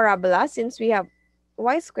of parabola, since we have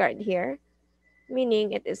y squared here,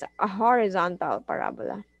 meaning it is a horizontal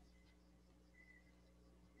parabola.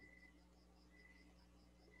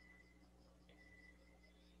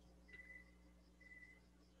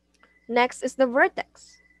 Next is the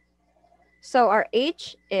vertex. So our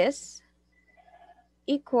h is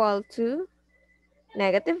equal to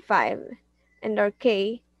negative 5 and our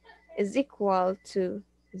k is equal to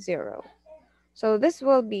 0. So this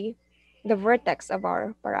will be the vertex of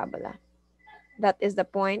our parabola. That is the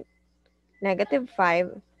point negative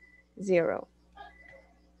 5, 0.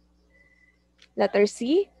 Letter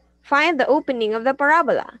C, find the opening of the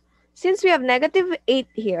parabola. Since we have negative 8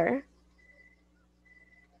 here,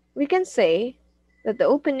 we can say that the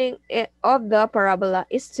opening of the parabola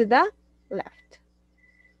is to the left.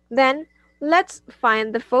 Then, let's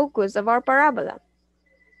find the focus of our parabola.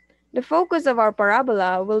 The focus of our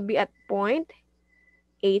parabola will be at point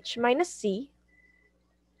h minus c,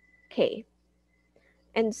 k.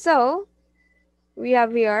 And so, we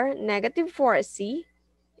have here negative 4c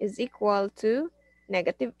is equal to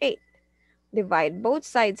negative 8. Divide both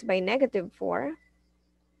sides by negative 4.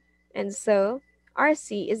 And so, our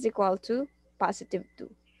c is equal to positive 2.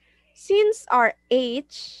 Since our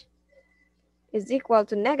h is equal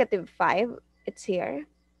to negative 5, it's here.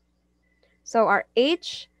 So our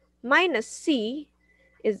h minus c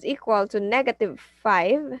is equal to negative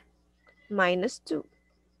 5 minus 2.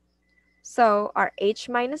 So our h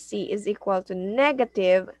minus c is equal to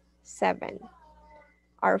negative 7.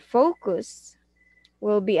 Our focus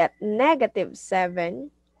will be at negative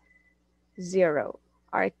 7, 0.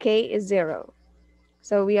 Our k is 0.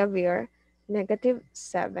 So we have here negative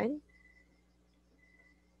 7,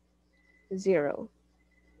 0.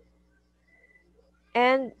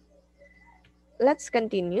 And let's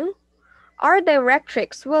continue. Our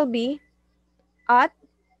directrix will be at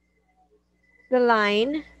the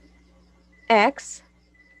line x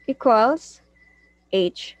equals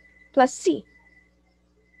h plus c.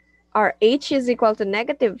 Our h is equal to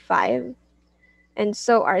 -5, and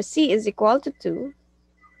so our c is equal to 2.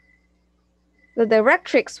 The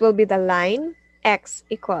directrix will be the line x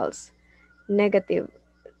equals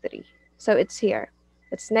 -3. So it's here.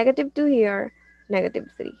 It's -2 here,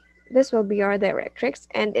 -3. This will be our directrix,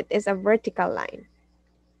 and it is a vertical line.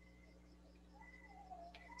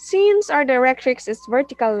 Since our directrix is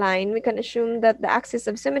vertical line, we can assume that the axis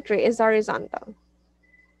of symmetry is horizontal.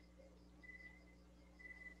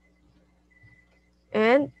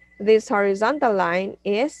 And this horizontal line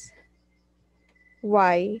is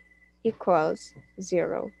y equals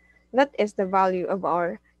 0. That is the value of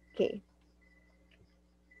our k.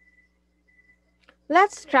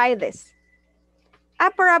 Let's try this. A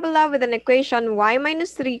parabola with an equation y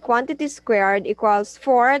minus 3 quantity squared equals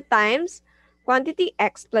 4 times quantity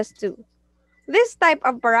x plus 2. This type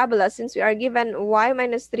of parabola, since we are given y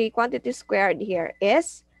minus 3 quantity squared here,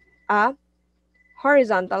 is a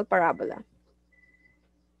horizontal parabola.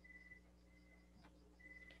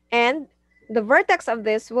 And the vertex of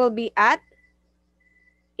this will be at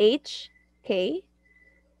hk,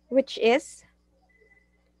 which is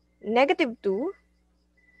 -2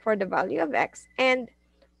 for the value of x and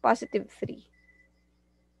 +3.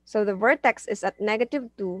 So the vertex is at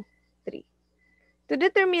 -2, 3. To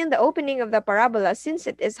determine the opening of the parabola, since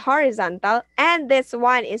it is horizontal and this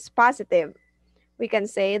one is positive, we can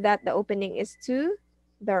say that the opening is to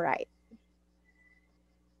the right.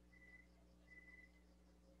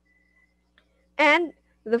 And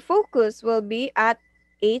the focus will be at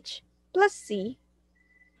h plus c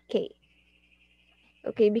k.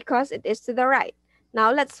 Okay, because it is to the right. Now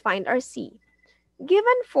let's find our c.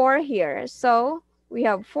 Given 4 here, so we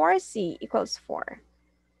have 4c equals 4.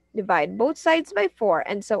 Divide both sides by 4,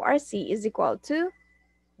 and so our c is equal to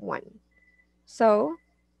 1. So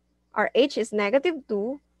our h is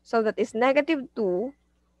 -2, so that is -2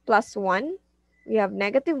 plus 1. We have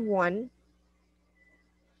 -1,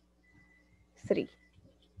 3.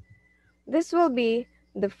 This will be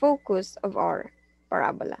the focus of our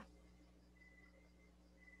parabola.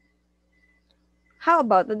 How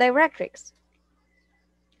about the directrix?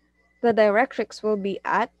 The directrix will be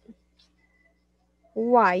at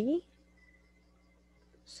y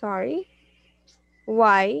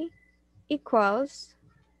equals,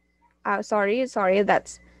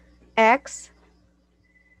 that's x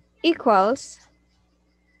equals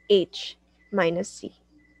h minus c.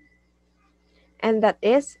 And that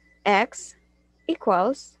is x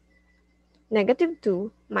equals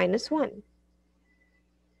 -2 minus 1.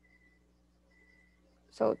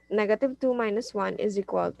 So -2 minus 1 is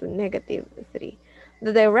equal to -3.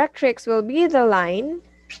 The directrix will be the line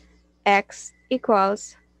x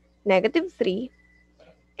equals -3,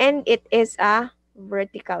 and it is a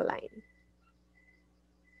vertical line.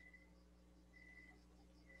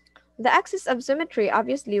 The axis of symmetry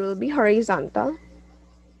obviously will be horizontal,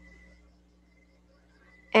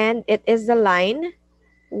 and it is the line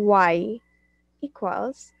y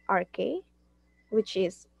equals rk, which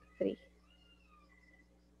is 3.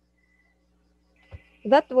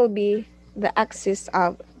 That will be the axis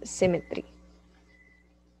of symmetry.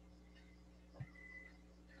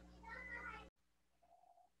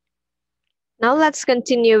 Now let's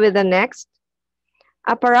continue with the next.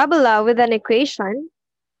 A parabola with an equation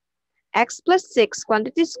x plus 6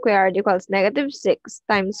 quantity squared equals -6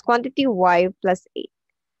 times quantity y plus 8.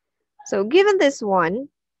 So given this one,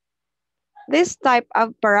 this type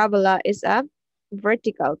of parabola is a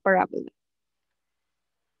vertical parabola.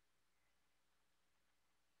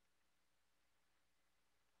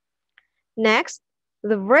 Next,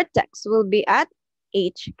 the vertex will be at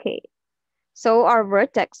hk. So our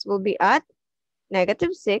vertex will be at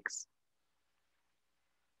 -6,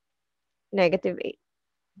 -8.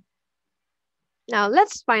 Now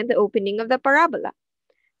let's find the opening of the parabola.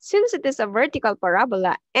 Since it is a vertical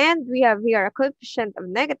parabola and we have here a coefficient of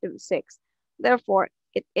 -6, therefore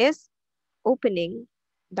it is opening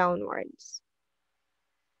downwards.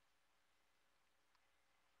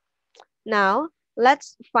 Now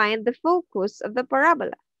let's find the focus of the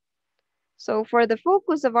parabola. So for the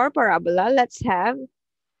focus of our parabola, let's have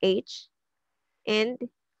h, and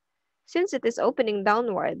since it is opening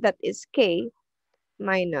downward, that is k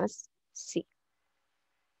minus c.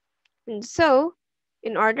 And so,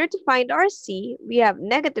 in order to find our c, we have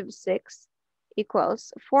 -6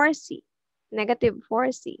 equals 4c,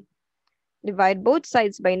 -4c. Divide both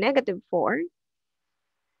sides by -4.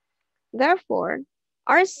 Therefore,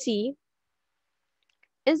 our c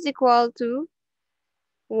is equal to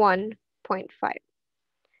 1.4. 1.5.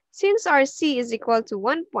 Since our C is equal to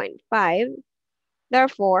 1.5,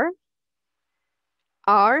 therefore,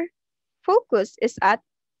 our focus is at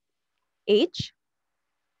H.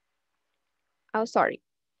 Oh, sorry.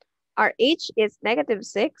 Our H is negative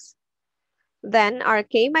 6. Then our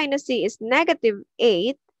K minus C is negative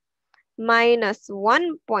 8 minus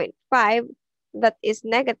 1.5. That is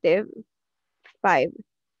negative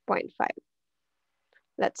 5.5.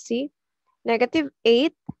 Let's see. Negative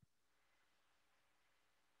 8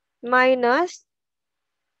 minus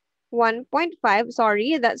 1.5.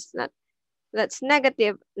 Sorry, that's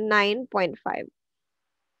negative 9.5.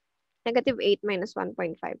 Negative 8 minus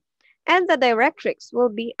 1.5. And the directrix will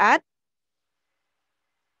be at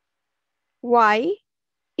y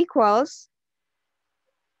equals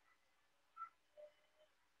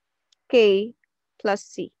k plus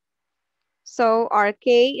c. So our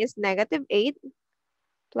k is negative 8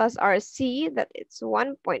 plus our c, that it's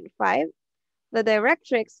 1.5. The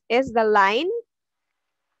directrix is the line,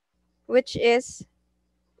 which is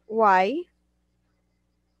y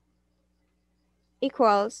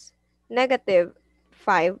equals negative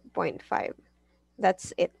 5.5.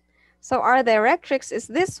 That's it. So our directrix is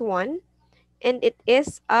this one, and it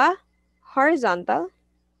is a horizontal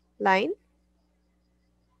line.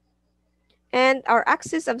 And our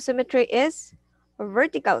axis of symmetry is a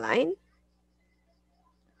vertical line,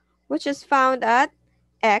 which is found at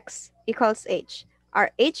x equals h.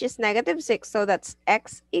 Our h is negative 6, so that's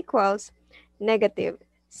x equals negative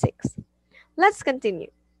 6. Let's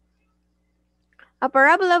continue. A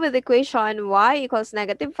parabola with equation y equals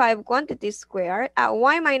negative 5 quantity squared,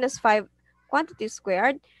 y minus 5 quantity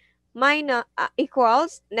squared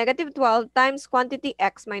equals negative 12 times quantity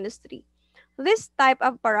x minus 3. This type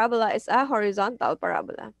of parabola is a horizontal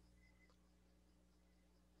parabola.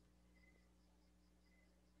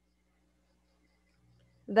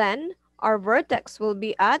 Then our vertex will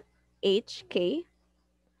be at hk,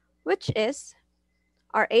 which is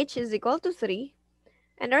our h is equal to 3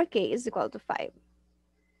 and our k is equal to 5.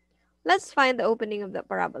 Let's find the opening of the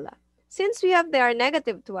parabola. Since we have there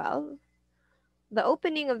negative 12, the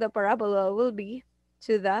opening of the parabola will be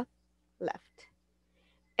to the left.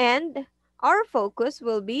 And our focus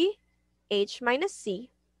will be h minus c,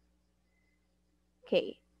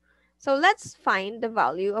 k. So let's find the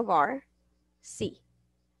value of our c.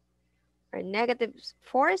 Our negative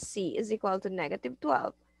 4c is equal to negative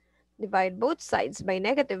 12. Divide both sides by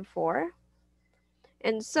negative 4.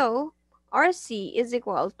 And so, our c is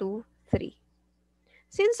equal to 3.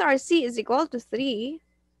 Since our c is equal to 3,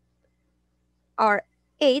 our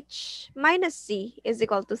h minus c is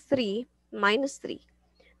equal to 3 minus 3.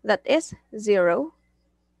 That is 0.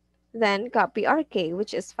 Then copy our k,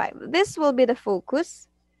 which is 5. This will be the focus.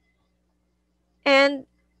 And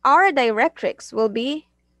our directrix will be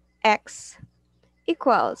x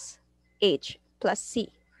equals h plus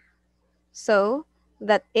c. So,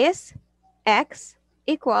 that is x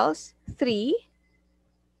equals 3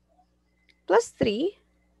 plus 3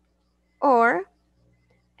 or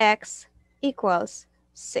x equals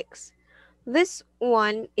 6. This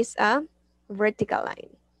one is a vertical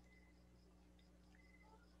line.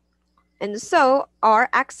 And so, our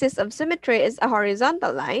axis of symmetry is a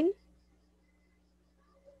horizontal line,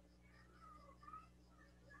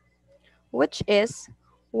 which is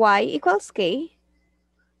y equals k.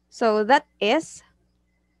 So, that is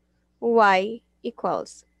y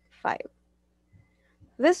equals 5.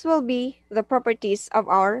 This will be the properties of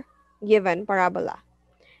our given parabola.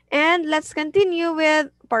 And let's continue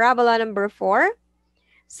with parabola number 4.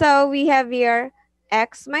 So we have here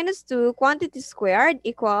x minus 2 quantity squared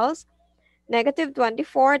equals negative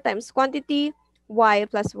 24 times quantity y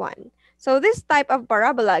plus 1. So this type of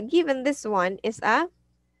parabola, given this one, is a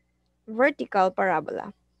vertical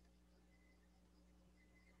parabola.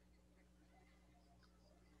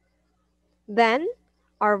 Then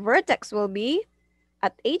our vertex will be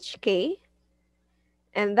at hk,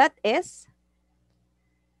 and that is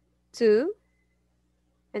 2.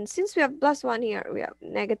 And since we have plus 1 here, we have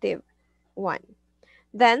negative 1.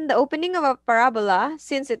 Then the opening of a parabola,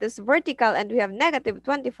 since it is vertical and we have negative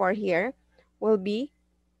 24 here, will be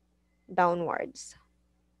downwards.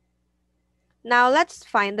 Now let's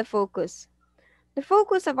find the focus. The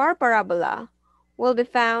focus of our parabola will be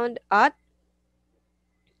found at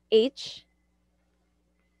h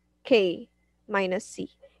k minus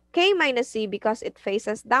c. K minus c because it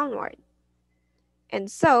faces downward.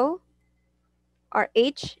 And so, our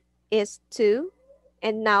h is 2.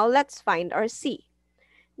 And now let's find our c.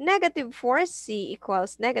 Negative 4c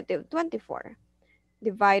equals negative 24.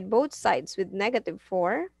 Divide both sides with negative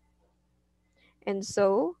 4. And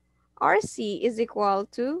so, our c is equal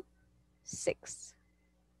to 6.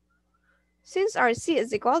 Since our c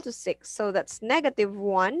is equal to 6, so that's negative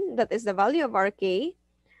 1, that is the value of our k,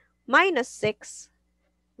 minus 6,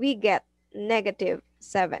 we get negative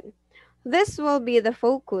 7. This will be the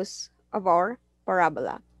focus of our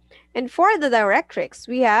parabola. And for the directrix,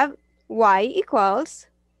 we have y equals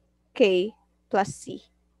k plus c.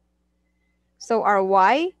 So our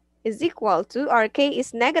y is equal to, our k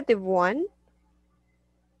is negative 1,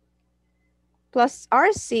 plus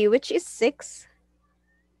our c, which is 6.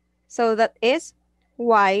 So that is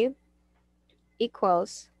y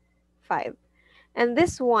equals 5. And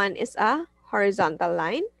this one is a horizontal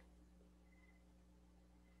line.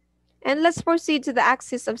 And let's proceed to the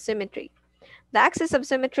axis of symmetry. The axis of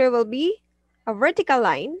symmetry will be a vertical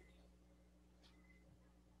line,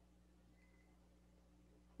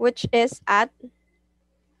 which is at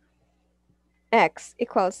x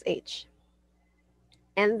equals h.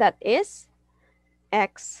 And that is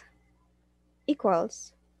x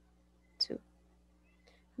equals 2.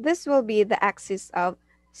 This will be the axis of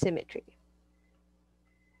symmetry.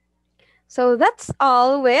 So that's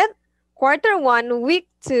all with Quarter 1, Week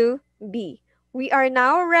 2B. We are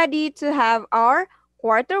now ready to have our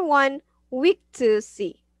Quarter 1, Week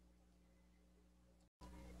 2C.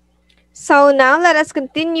 So now let us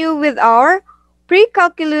continue with our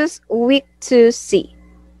Pre-Calculus Week 2C.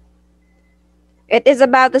 It is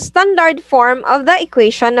about the standard form of the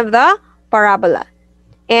equation of the parabola.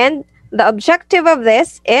 And the objective of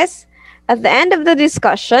this is, at the end of the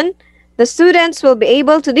discussion, the students will be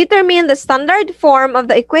able to determine the standard form of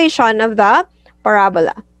the equation of the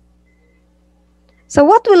parabola. So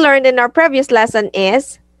what we learned in our previous lesson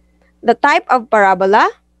is the type of parabola,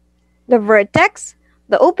 the vertex,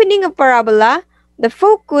 the opening of parabola, the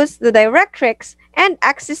focus, the directrix, and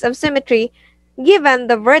axis of symmetry given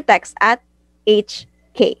the vertex at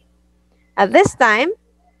HK. At this time,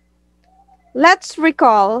 let's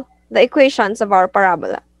recall the equations of our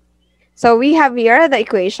parabola. So we have here the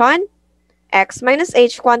equation x minus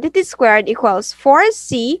h quantity squared equals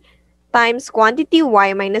 4c times quantity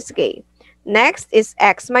y minus k. Next is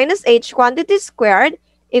x minus h quantity squared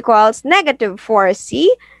equals negative 4c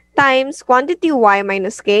times quantity y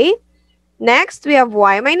minus k. Next, we have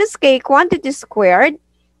y minus k quantity squared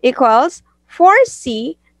equals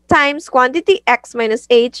 4c times quantity x minus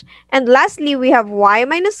h. And lastly, we have y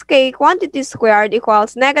minus k quantity squared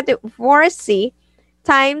equals negative 4c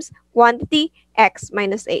times quantity x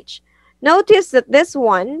minus h. Notice that this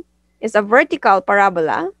one is a vertical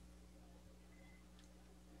parabola.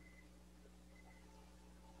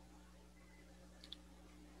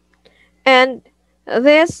 And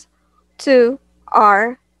these two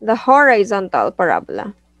are the horizontal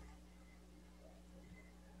parabola.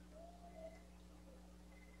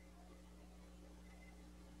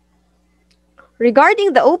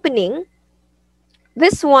 Regarding the opening,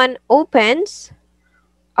 this one opens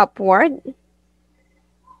upward,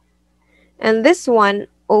 and this one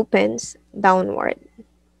opens downward.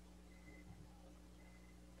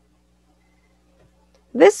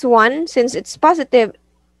 This one, since it's positive,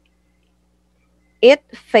 it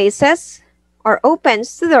faces or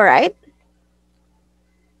opens to the right.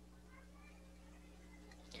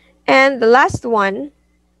 And the last one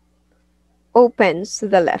opens to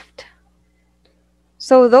the left.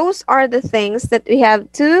 So those are the things that we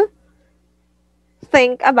have to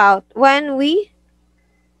think about when we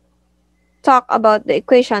talk about the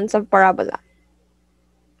equations of parabola.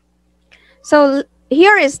 So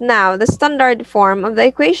here is now the standard form of the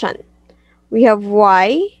equation. We have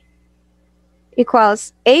y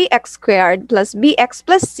equals ax squared plus bx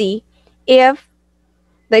plus c if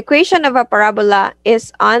the equation of a parabola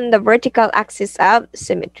is on the vertical axis of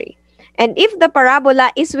symmetry. And if the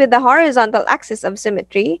parabola is with the horizontal axis of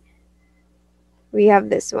symmetry, we have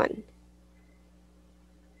this one.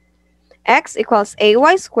 X equals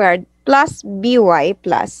ay squared plus by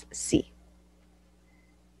plus c.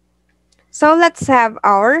 So let's have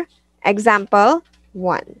our example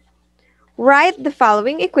 1. Write the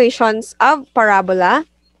following equations of parabola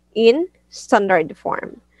in standard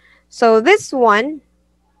form. So this one,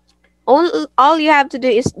 all you have to do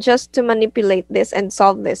is just to manipulate this and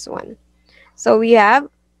solve this one. So we have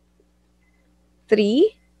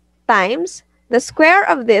 3 times, the square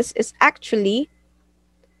of this is actually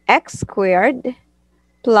x squared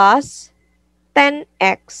plus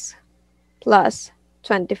 10x plus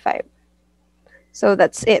 25. So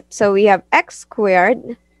that's it. So we have x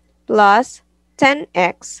squared plus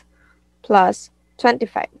 10x plus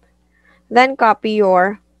 25. Then copy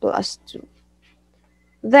your plus 2.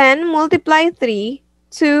 Then multiply 3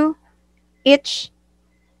 to each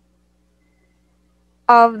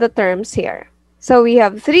of the terms here. So we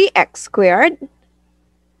have 3x squared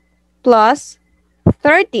plus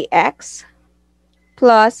 30x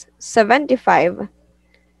plus 75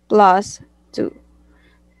 plus 2.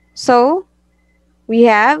 So we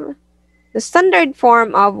have the standard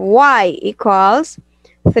form of y equals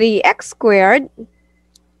 3x squared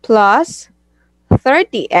plus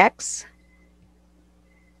 30x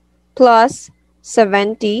plus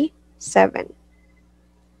 77.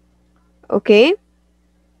 Okay,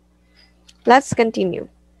 let's continue.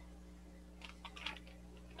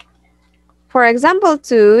 For example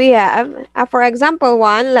 2, we have, for example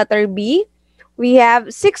 1, letter B, we have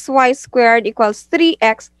 6y squared equals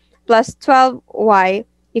 3x plus 12y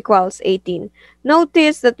equals 18.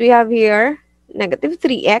 Notice that we have here negative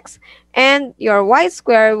 3x, and your y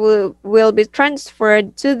squared will be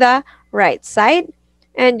transferred to the right side,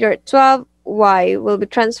 and your 12y will be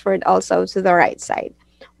transferred also to the right side.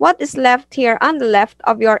 What is left here on the left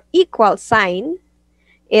of your equal sign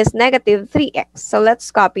is negative 3x. So let's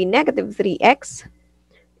copy negative 3x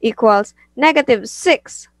equals negative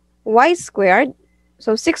 6y squared.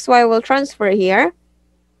 So 6y will transfer here,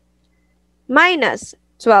 minus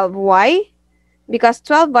 12y, because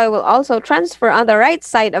 12y will also transfer on the right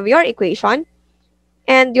side of your equation,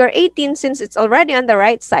 and your 18, since it's already on the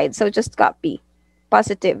right side, so just copy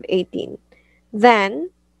positive 18. Then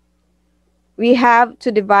we have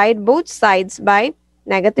to divide both sides by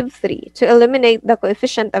negative 3 to eliminate the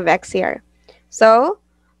coefficient of x here. So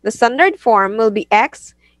the standard form will be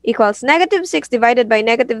x equals negative 6 divided by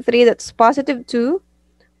negative 3, that's positive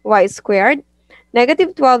 2y squared,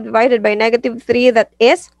 negative 12 divided by negative 3, that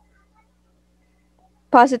is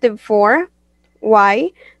positive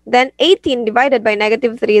 4y, then 18 divided by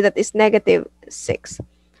negative 3, that is negative 6.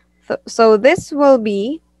 So this will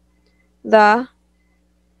be the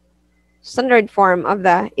standard form of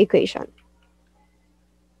the equation.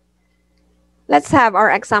 Let's have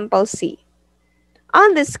our example C.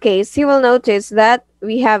 On this case, you will notice that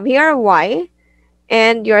we have here y,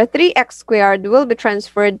 and your 3x squared will be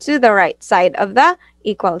transferred to the right side of the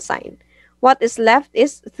equal sign. What is left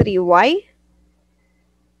is 3y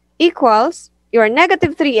equals your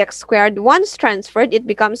negative 3x squared. Once transferred, it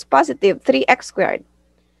becomes positive 3x squared.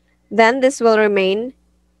 Then this will remain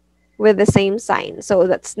with the same sign. So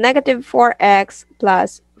that's negative 4x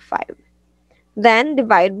plus 5. Then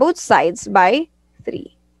divide both sides by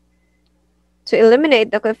 3 to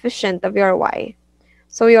eliminate the coefficient of your y.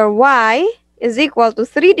 So your y is equal to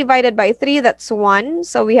 3 divided by 3, that's 1.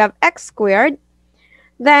 So we have x squared.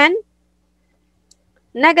 Then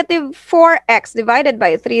negative 4x divided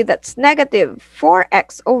by 3, that's negative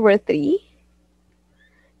 4x over 3.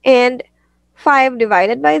 And 5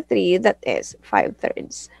 divided by 3, that is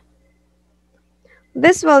 5/3.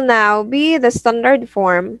 This will now be the standard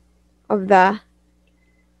form of the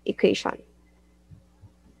equation.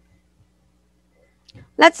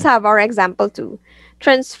 Let's have our example 2.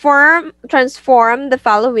 Transform the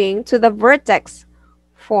following to the vertex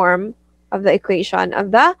form of the equation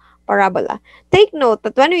of the parabola. Take note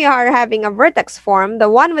that when we are having a vertex form, the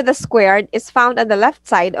one with the squared is found on the left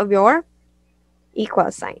side of your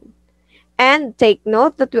equal sign. And take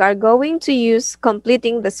note that we are going to use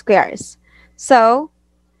completing the squares. So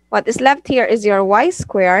what is left here is your y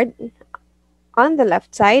squared on the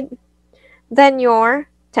left side, then your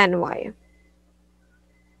 10y.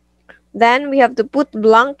 Then we have to put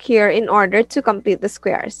blank here in order to complete the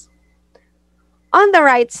squares. On the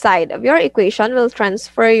right side of your equation, we'll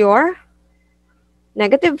transfer your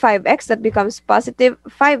negative 5x, that becomes positive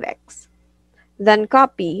 5x. Then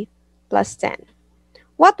copy plus 10.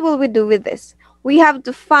 What will we do with this? We have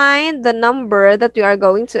to find the number that we are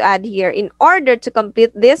going to add here in order to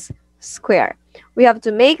complete this square. We have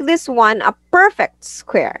to make this one a perfect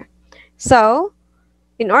square. So,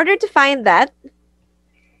 in order to find that,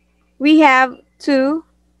 we have to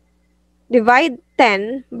divide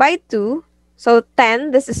 10 by 2. So 10,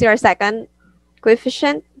 this is your second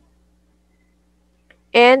coefficient,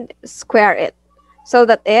 and square it. So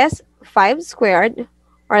that is 5 squared,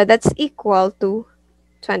 or that's equal to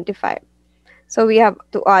 25. So we have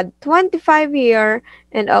to add 25 here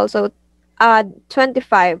and also add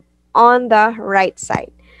 25 on the right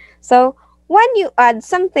side. So when you add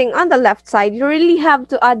something on the left side, you really have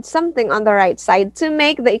to add something on the right side to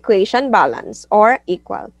make the equation balance or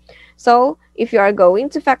equal. So if you are going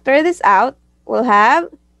to factor this out, we'll have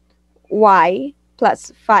y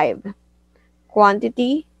plus 5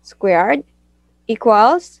 quantity squared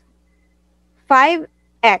equals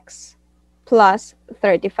 5x plus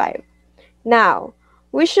 35. Now,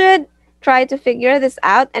 we should try to figure this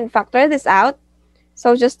out and factor this out.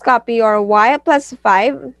 So just copy your y plus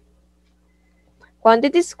 5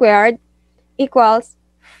 quantity squared equals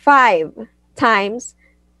 5 times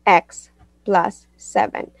x plus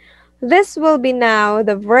 7. This will be now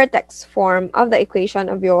the vertex form of the equation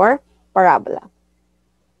of your parabola.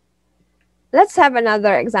 Let's have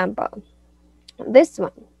another example. This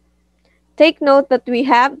one. Take note that we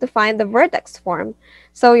have to find the vertex form.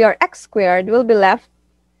 So your x squared will be left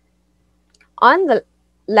on the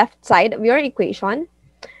left side of your equation,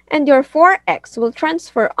 and your 4x will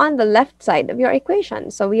transfer on the left side of your equation.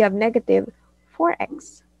 So we have negative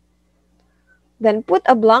 4x. Then put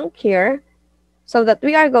a blank here so that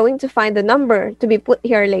we are going to find the number to be put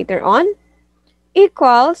here later on.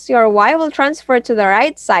 Equals, your y will transfer to the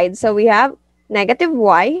right side. So we have negative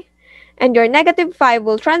y. And your negative 5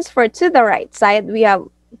 will transfer to the right side. We have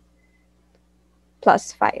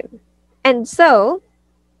plus 5. And so,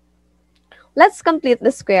 let's complete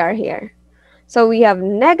the square here. So we have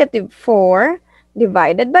negative 4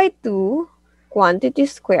 divided by 2 quantity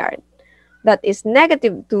squared. That is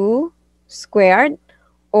negative 2 squared,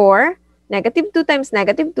 or negative 2 times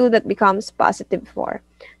negative 2, that becomes positive 4.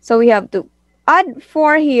 So we have to add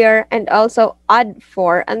 4 here and also add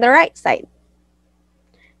 4 on the right side.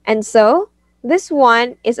 And so, this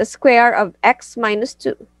one is a square of x minus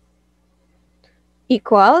 2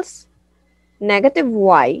 equals negative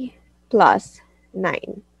y plus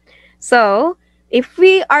 9. So, if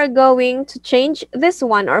we are going to change this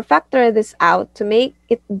one or factor this out to make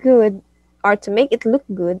it good or to make it look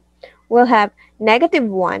good, we'll have negative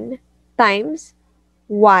 1 times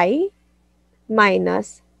y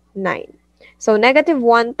minus 9. So, negative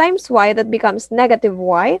 1 times y, that becomes negative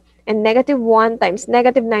y, and negative 1 times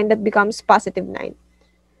negative 9, that becomes positive 9.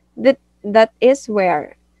 That is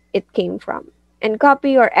where it came from. And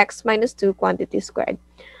copy your x minus 2 quantity squared.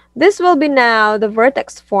 This will be now the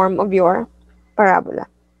vertex form of your parabola.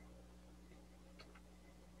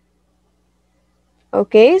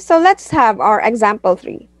 Okay, so let's have our example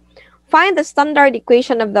 3. Find the standard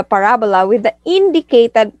equation of the parabola with the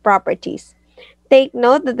indicated properties. Take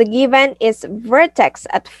note that the given is vertex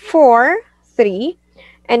at 4, 3,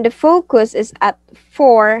 and the focus is at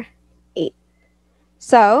 4, 8.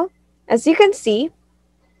 So, as you can see,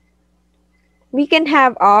 we can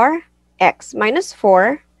have our x minus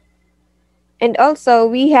 4, and also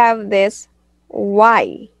we have this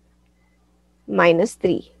y minus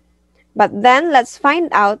 3. But then, let's find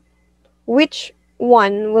out which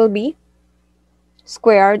one will be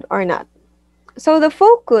squared or not. So, the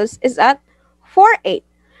focus is at 4, 8.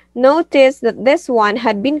 Notice that this one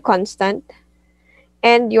had been constant,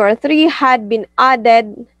 and your 3 had been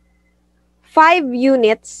added 5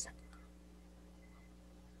 units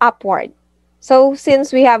upward. So,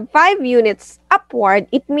 since we have 5 units upward,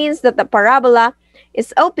 it means that the parabola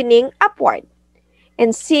is opening upward.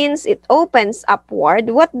 And since it opens upward,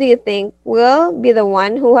 what do you think will be the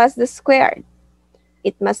one who has the squared?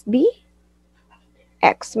 It must be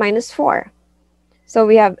x minus 4. So,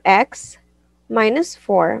 we have x minus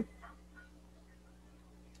 4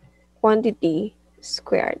 quantity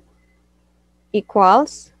squared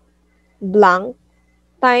equals blank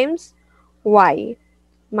times y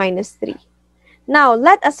minus 3. Now,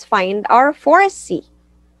 let us find our 4c.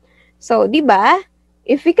 So, diba,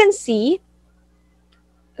 if we can see,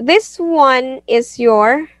 this one is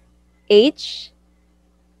your h,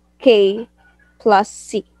 k plus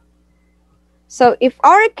c. So, if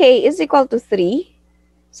our k is equal to 3,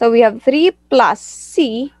 so we have 3 plus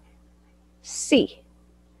c, c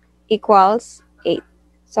equals 8.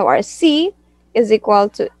 So, our c is equal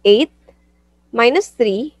to 8 minus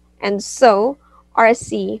 3, and so our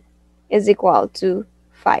c is equal to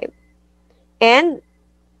 5. And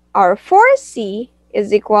our 4c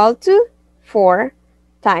is equal to 4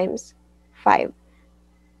 times 5.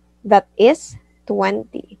 That is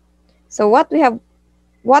 20. So what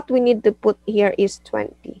we need to put here is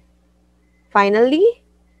 20. Finally,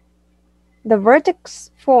 the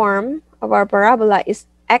vertex form of our parabola is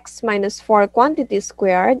x minus 4 quantity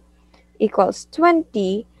squared equals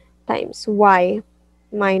 20 times y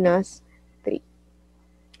minus 3.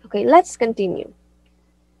 Okay, let's continue.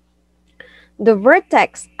 The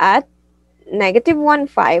vertex at negative 1,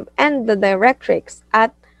 5 and the directrix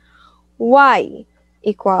at y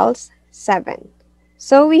equals 7.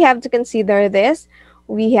 So we have to consider this.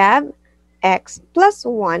 We have x plus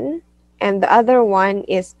 1 and the other one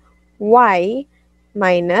is y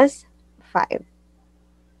minus 5.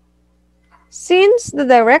 Since the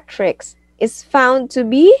directrix is found to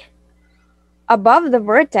be above the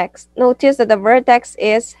vertex, notice that the vertex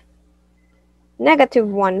is negative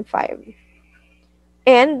 1, 5.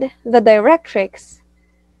 And the directrix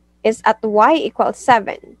is at y equals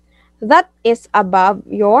 7. That is above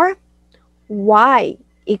your y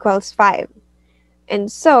equals 5. And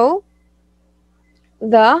so,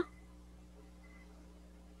 the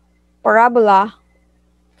parabola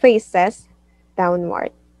faces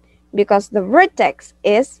downward because the vertex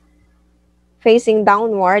is facing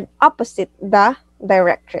downward opposite the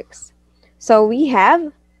directrix. So we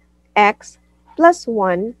have x plus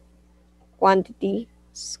 1 quantity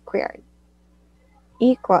squared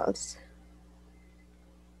equals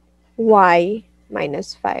y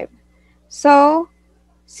minus 5. So,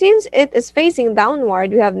 since it is facing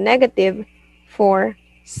downward, we have negative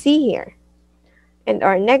 4c here. And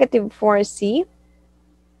our negative 4c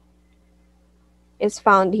is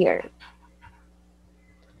found here.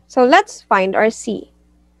 So, let's find our c.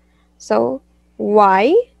 So,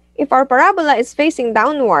 y, if our parabola is facing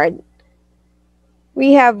downward,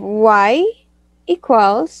 we have y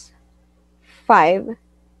equals 5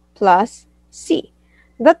 plus c.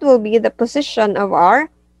 That will be the position of our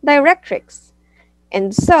directrix.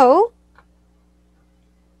 And so,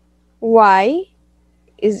 y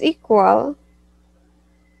is equal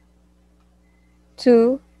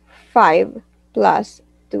to 5 plus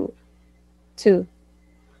 2, 2.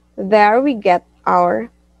 There we get our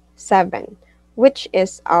 7, which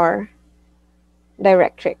is our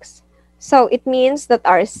directrix. So, it means that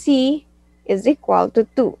our c is equal to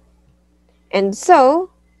 2. And so,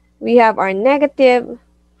 we have our negative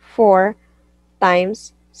 4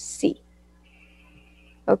 times c.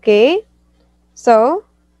 Okay? So,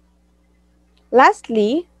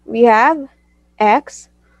 lastly, we have x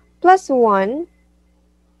plus 1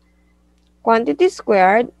 quantity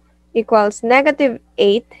squared equals negative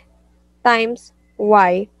 8 times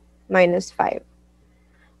y minus 5.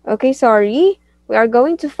 Okay, sorry. We are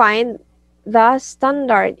going to find the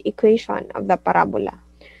standard equation of the parabola.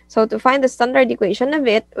 So, to find the standard equation of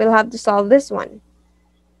it, we'll have to solve this one.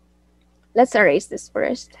 Let's erase this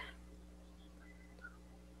first.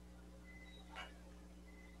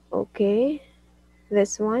 Okay,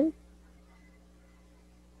 this one.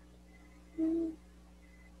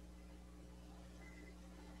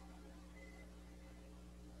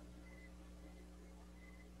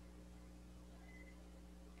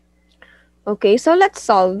 Okay, so let's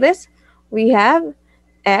solve this. We have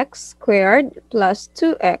x squared plus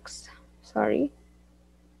 2x,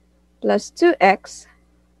 plus 2x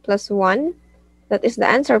plus 1. That is the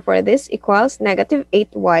answer for this, equals negative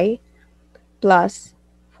 8y plus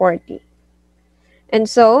 40. And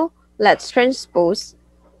so, let's transpose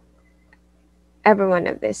every one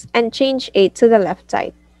of this and change 8 to the left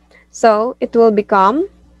side. So, it will become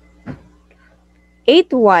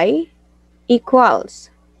 8y equals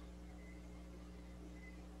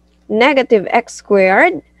negative x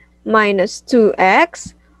squared minus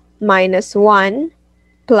 2x minus 1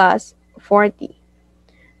 plus 40.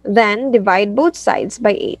 Then, divide both sides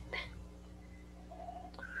by 8.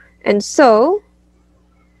 And so,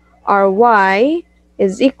 our y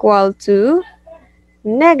is equal to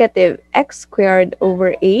negative x squared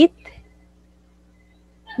over 8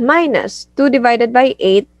 minus 2 divided by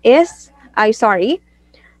 8 is, 2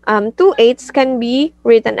 eighths can be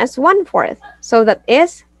written as 1/4. So, that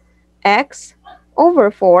is x over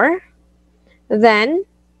 4. Then,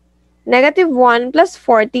 negative 1 plus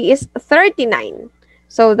 40 is 39.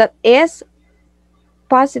 So, that is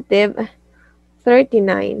positive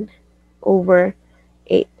 39 over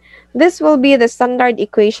 8. This will be the standard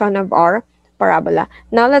equation of our parabola.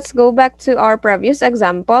 Now, let's go back to our previous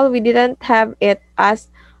example. We didn't have it as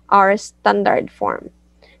our standard form.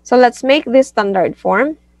 So, let's make this standard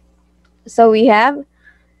form. So, we have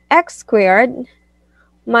x squared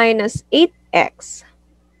minus 8x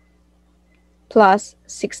plus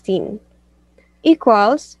 16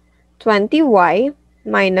 equals 20y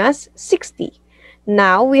minus 60.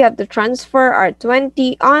 Now, we have to transfer our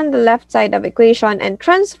 20 on the left side of equation and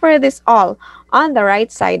transfer this all on the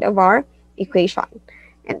right side of our equation.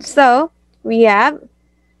 And so, we have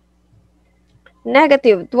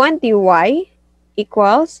negative 20y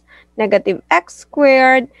equals negative x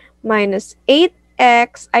squared minus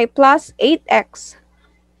 8x, plus 8x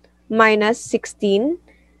minus 16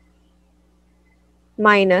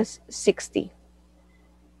 minus 60.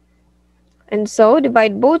 And so,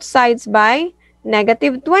 divide both sides by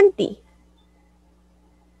negative 20.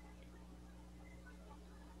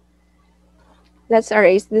 Let's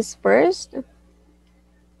erase this first.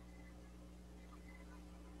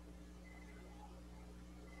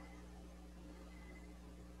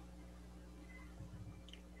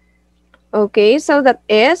 Okay, so that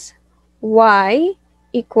is y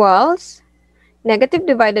equals negative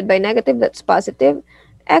divided by negative, that's positive,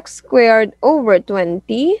 x squared over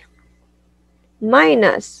 20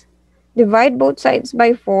 minus, divide both sides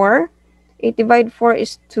by 4, 8 divided 4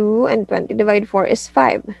 is 2, and 20 divided 4 is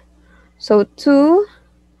 5. So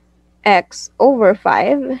 2x over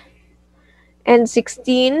 5, and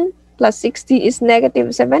 16 plus 60 is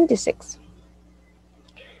negative 76.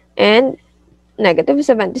 And negative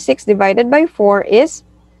 76 divided by 4 is,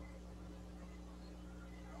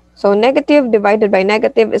 so negative divided by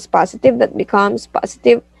negative is positive. That becomes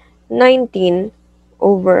positive 19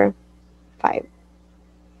 over 5.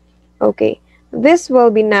 Okay, this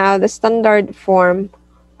will be now the standard form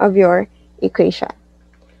of your equation.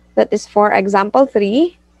 That is for example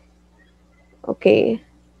 3. Okay,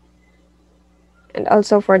 and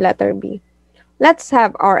also for letter B. Let's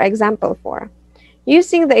have our example 4.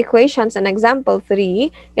 Using the equations in example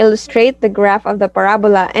 3, illustrate the graph of the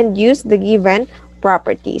parabola and use the given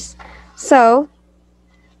properties. So,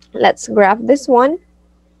 let's graph this one.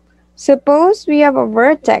 Suppose we have a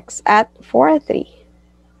vertex at 4, 3.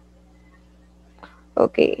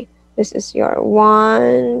 Okay, this is your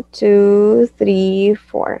 1, 2, 3,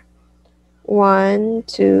 4. 1,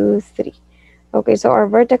 2, 3. Okay, so our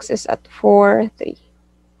vertex is at 4, 3.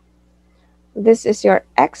 This is your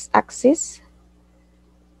x-axis.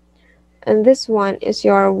 And this one is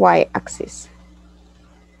your y-axis.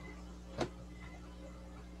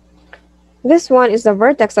 This one is the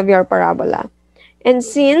vertex of your parabola. And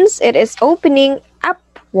since it is opening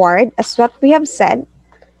upward, as what we have said,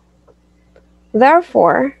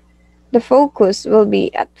 therefore, the focus will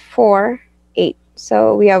be at 4, 8.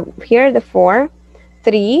 So we have here the 4,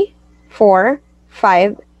 3, 4,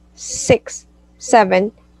 5, 6,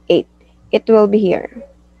 7, 8. It will be here.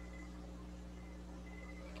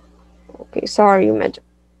 Okay, sorry, medyo.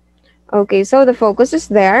 Okay, so the focus is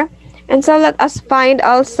there. And so let us find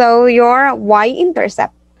also your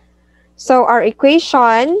y-intercept. So our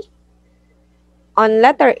equation on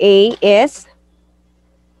letter A is,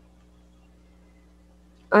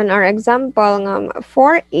 on our example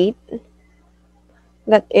 4, 8,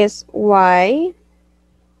 that is y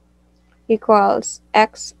equals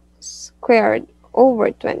x squared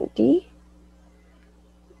over 20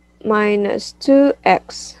 minus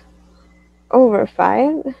 2x over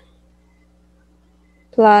 5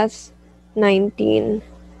 plus 19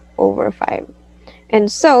 over 5. And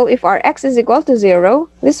so, if our x is equal to 0,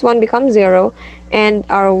 this one becomes 0, and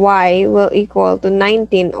our y will equal to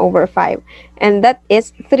 19 over 5. And that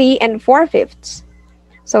is 3 and 4/5.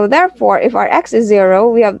 So, therefore, if our x is 0,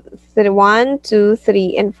 we have 1, 2,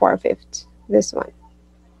 3, and 4/5. This one.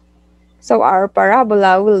 So, our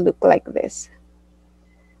parabola will look like this.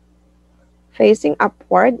 Facing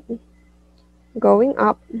upward, going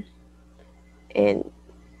up, and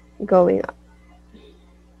going up.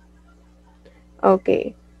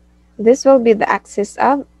 Okay, this will be the axis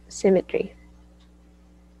of symmetry.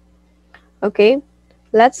 Okay,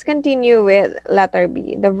 let's continue with letter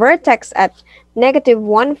B. The vertex at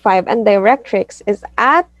 -1, 5 and directrix is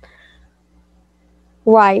at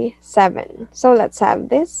y, 7. So let's have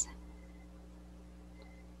this.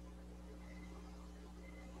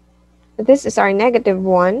 This is our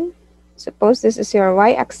 -1. Suppose this is your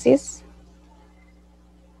y-axis.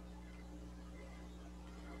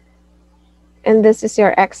 And this is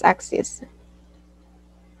your x-axis.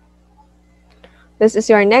 This is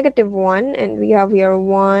your -1, and we have here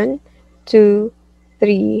 1, 2,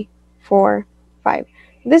 3, 4, 5.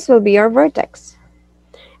 This will be your vertex.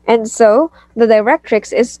 And so, the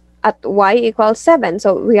directrix is at y equals 7.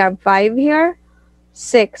 So, we have 5 here,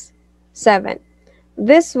 6, 7.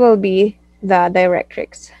 This will be the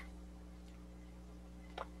directrix.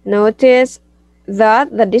 Notice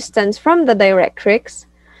that the distance from the directrix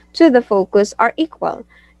to the focus are equal.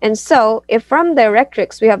 And so, if from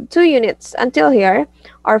directrix we have 2 units until here,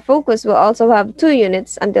 our focus will also have 2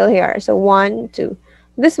 units until here. So, 1, 2.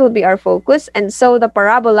 This will be our focus, and so the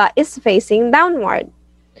parabola is facing downward.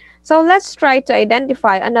 So, let's try to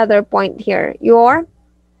identify another point here, your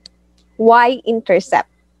y-intercept.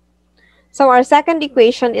 So, our second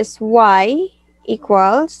equation is y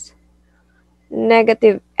equals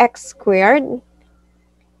 -x squared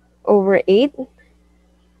over 8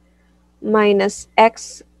 minus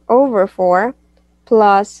x over 4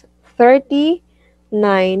 plus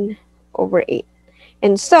 39 over 8.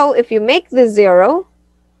 And so, if you make this 0,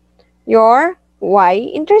 your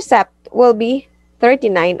y-intercept will be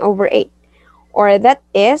 39 over 8. Or that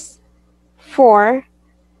is 4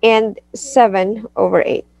 and 7 over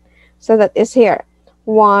 8. So that is here.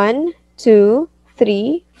 1, 2,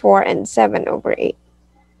 3, 4, and 7 over 8.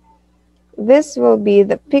 This will be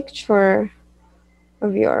the picture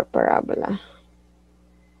of your parabola.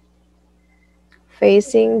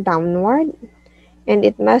 Facing downward, and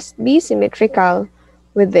it must be symmetrical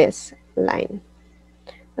with this line.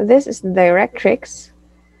 this is the directrix,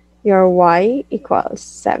 your y equals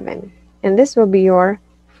 7. And this will be your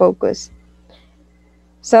focus.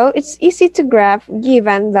 So it's easy to graph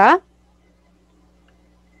given the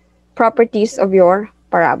properties of your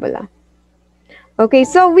parabola. Okay,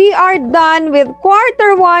 so we are done with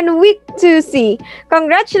quarter 1, week 2C.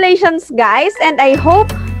 Congratulations, guys, and I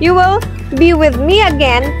hope you will be with me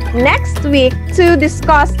again next week to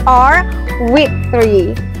discuss our week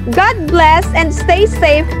 3. God bless and stay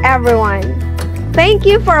safe, everyone. Thank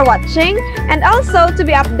you for watching, and also to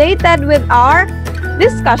be updated with our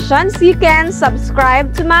discussions, you can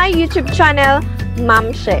subscribe to my YouTube channel,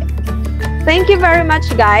 Ma'am She. Thank you very much,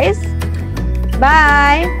 guys.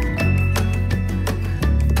 Bye!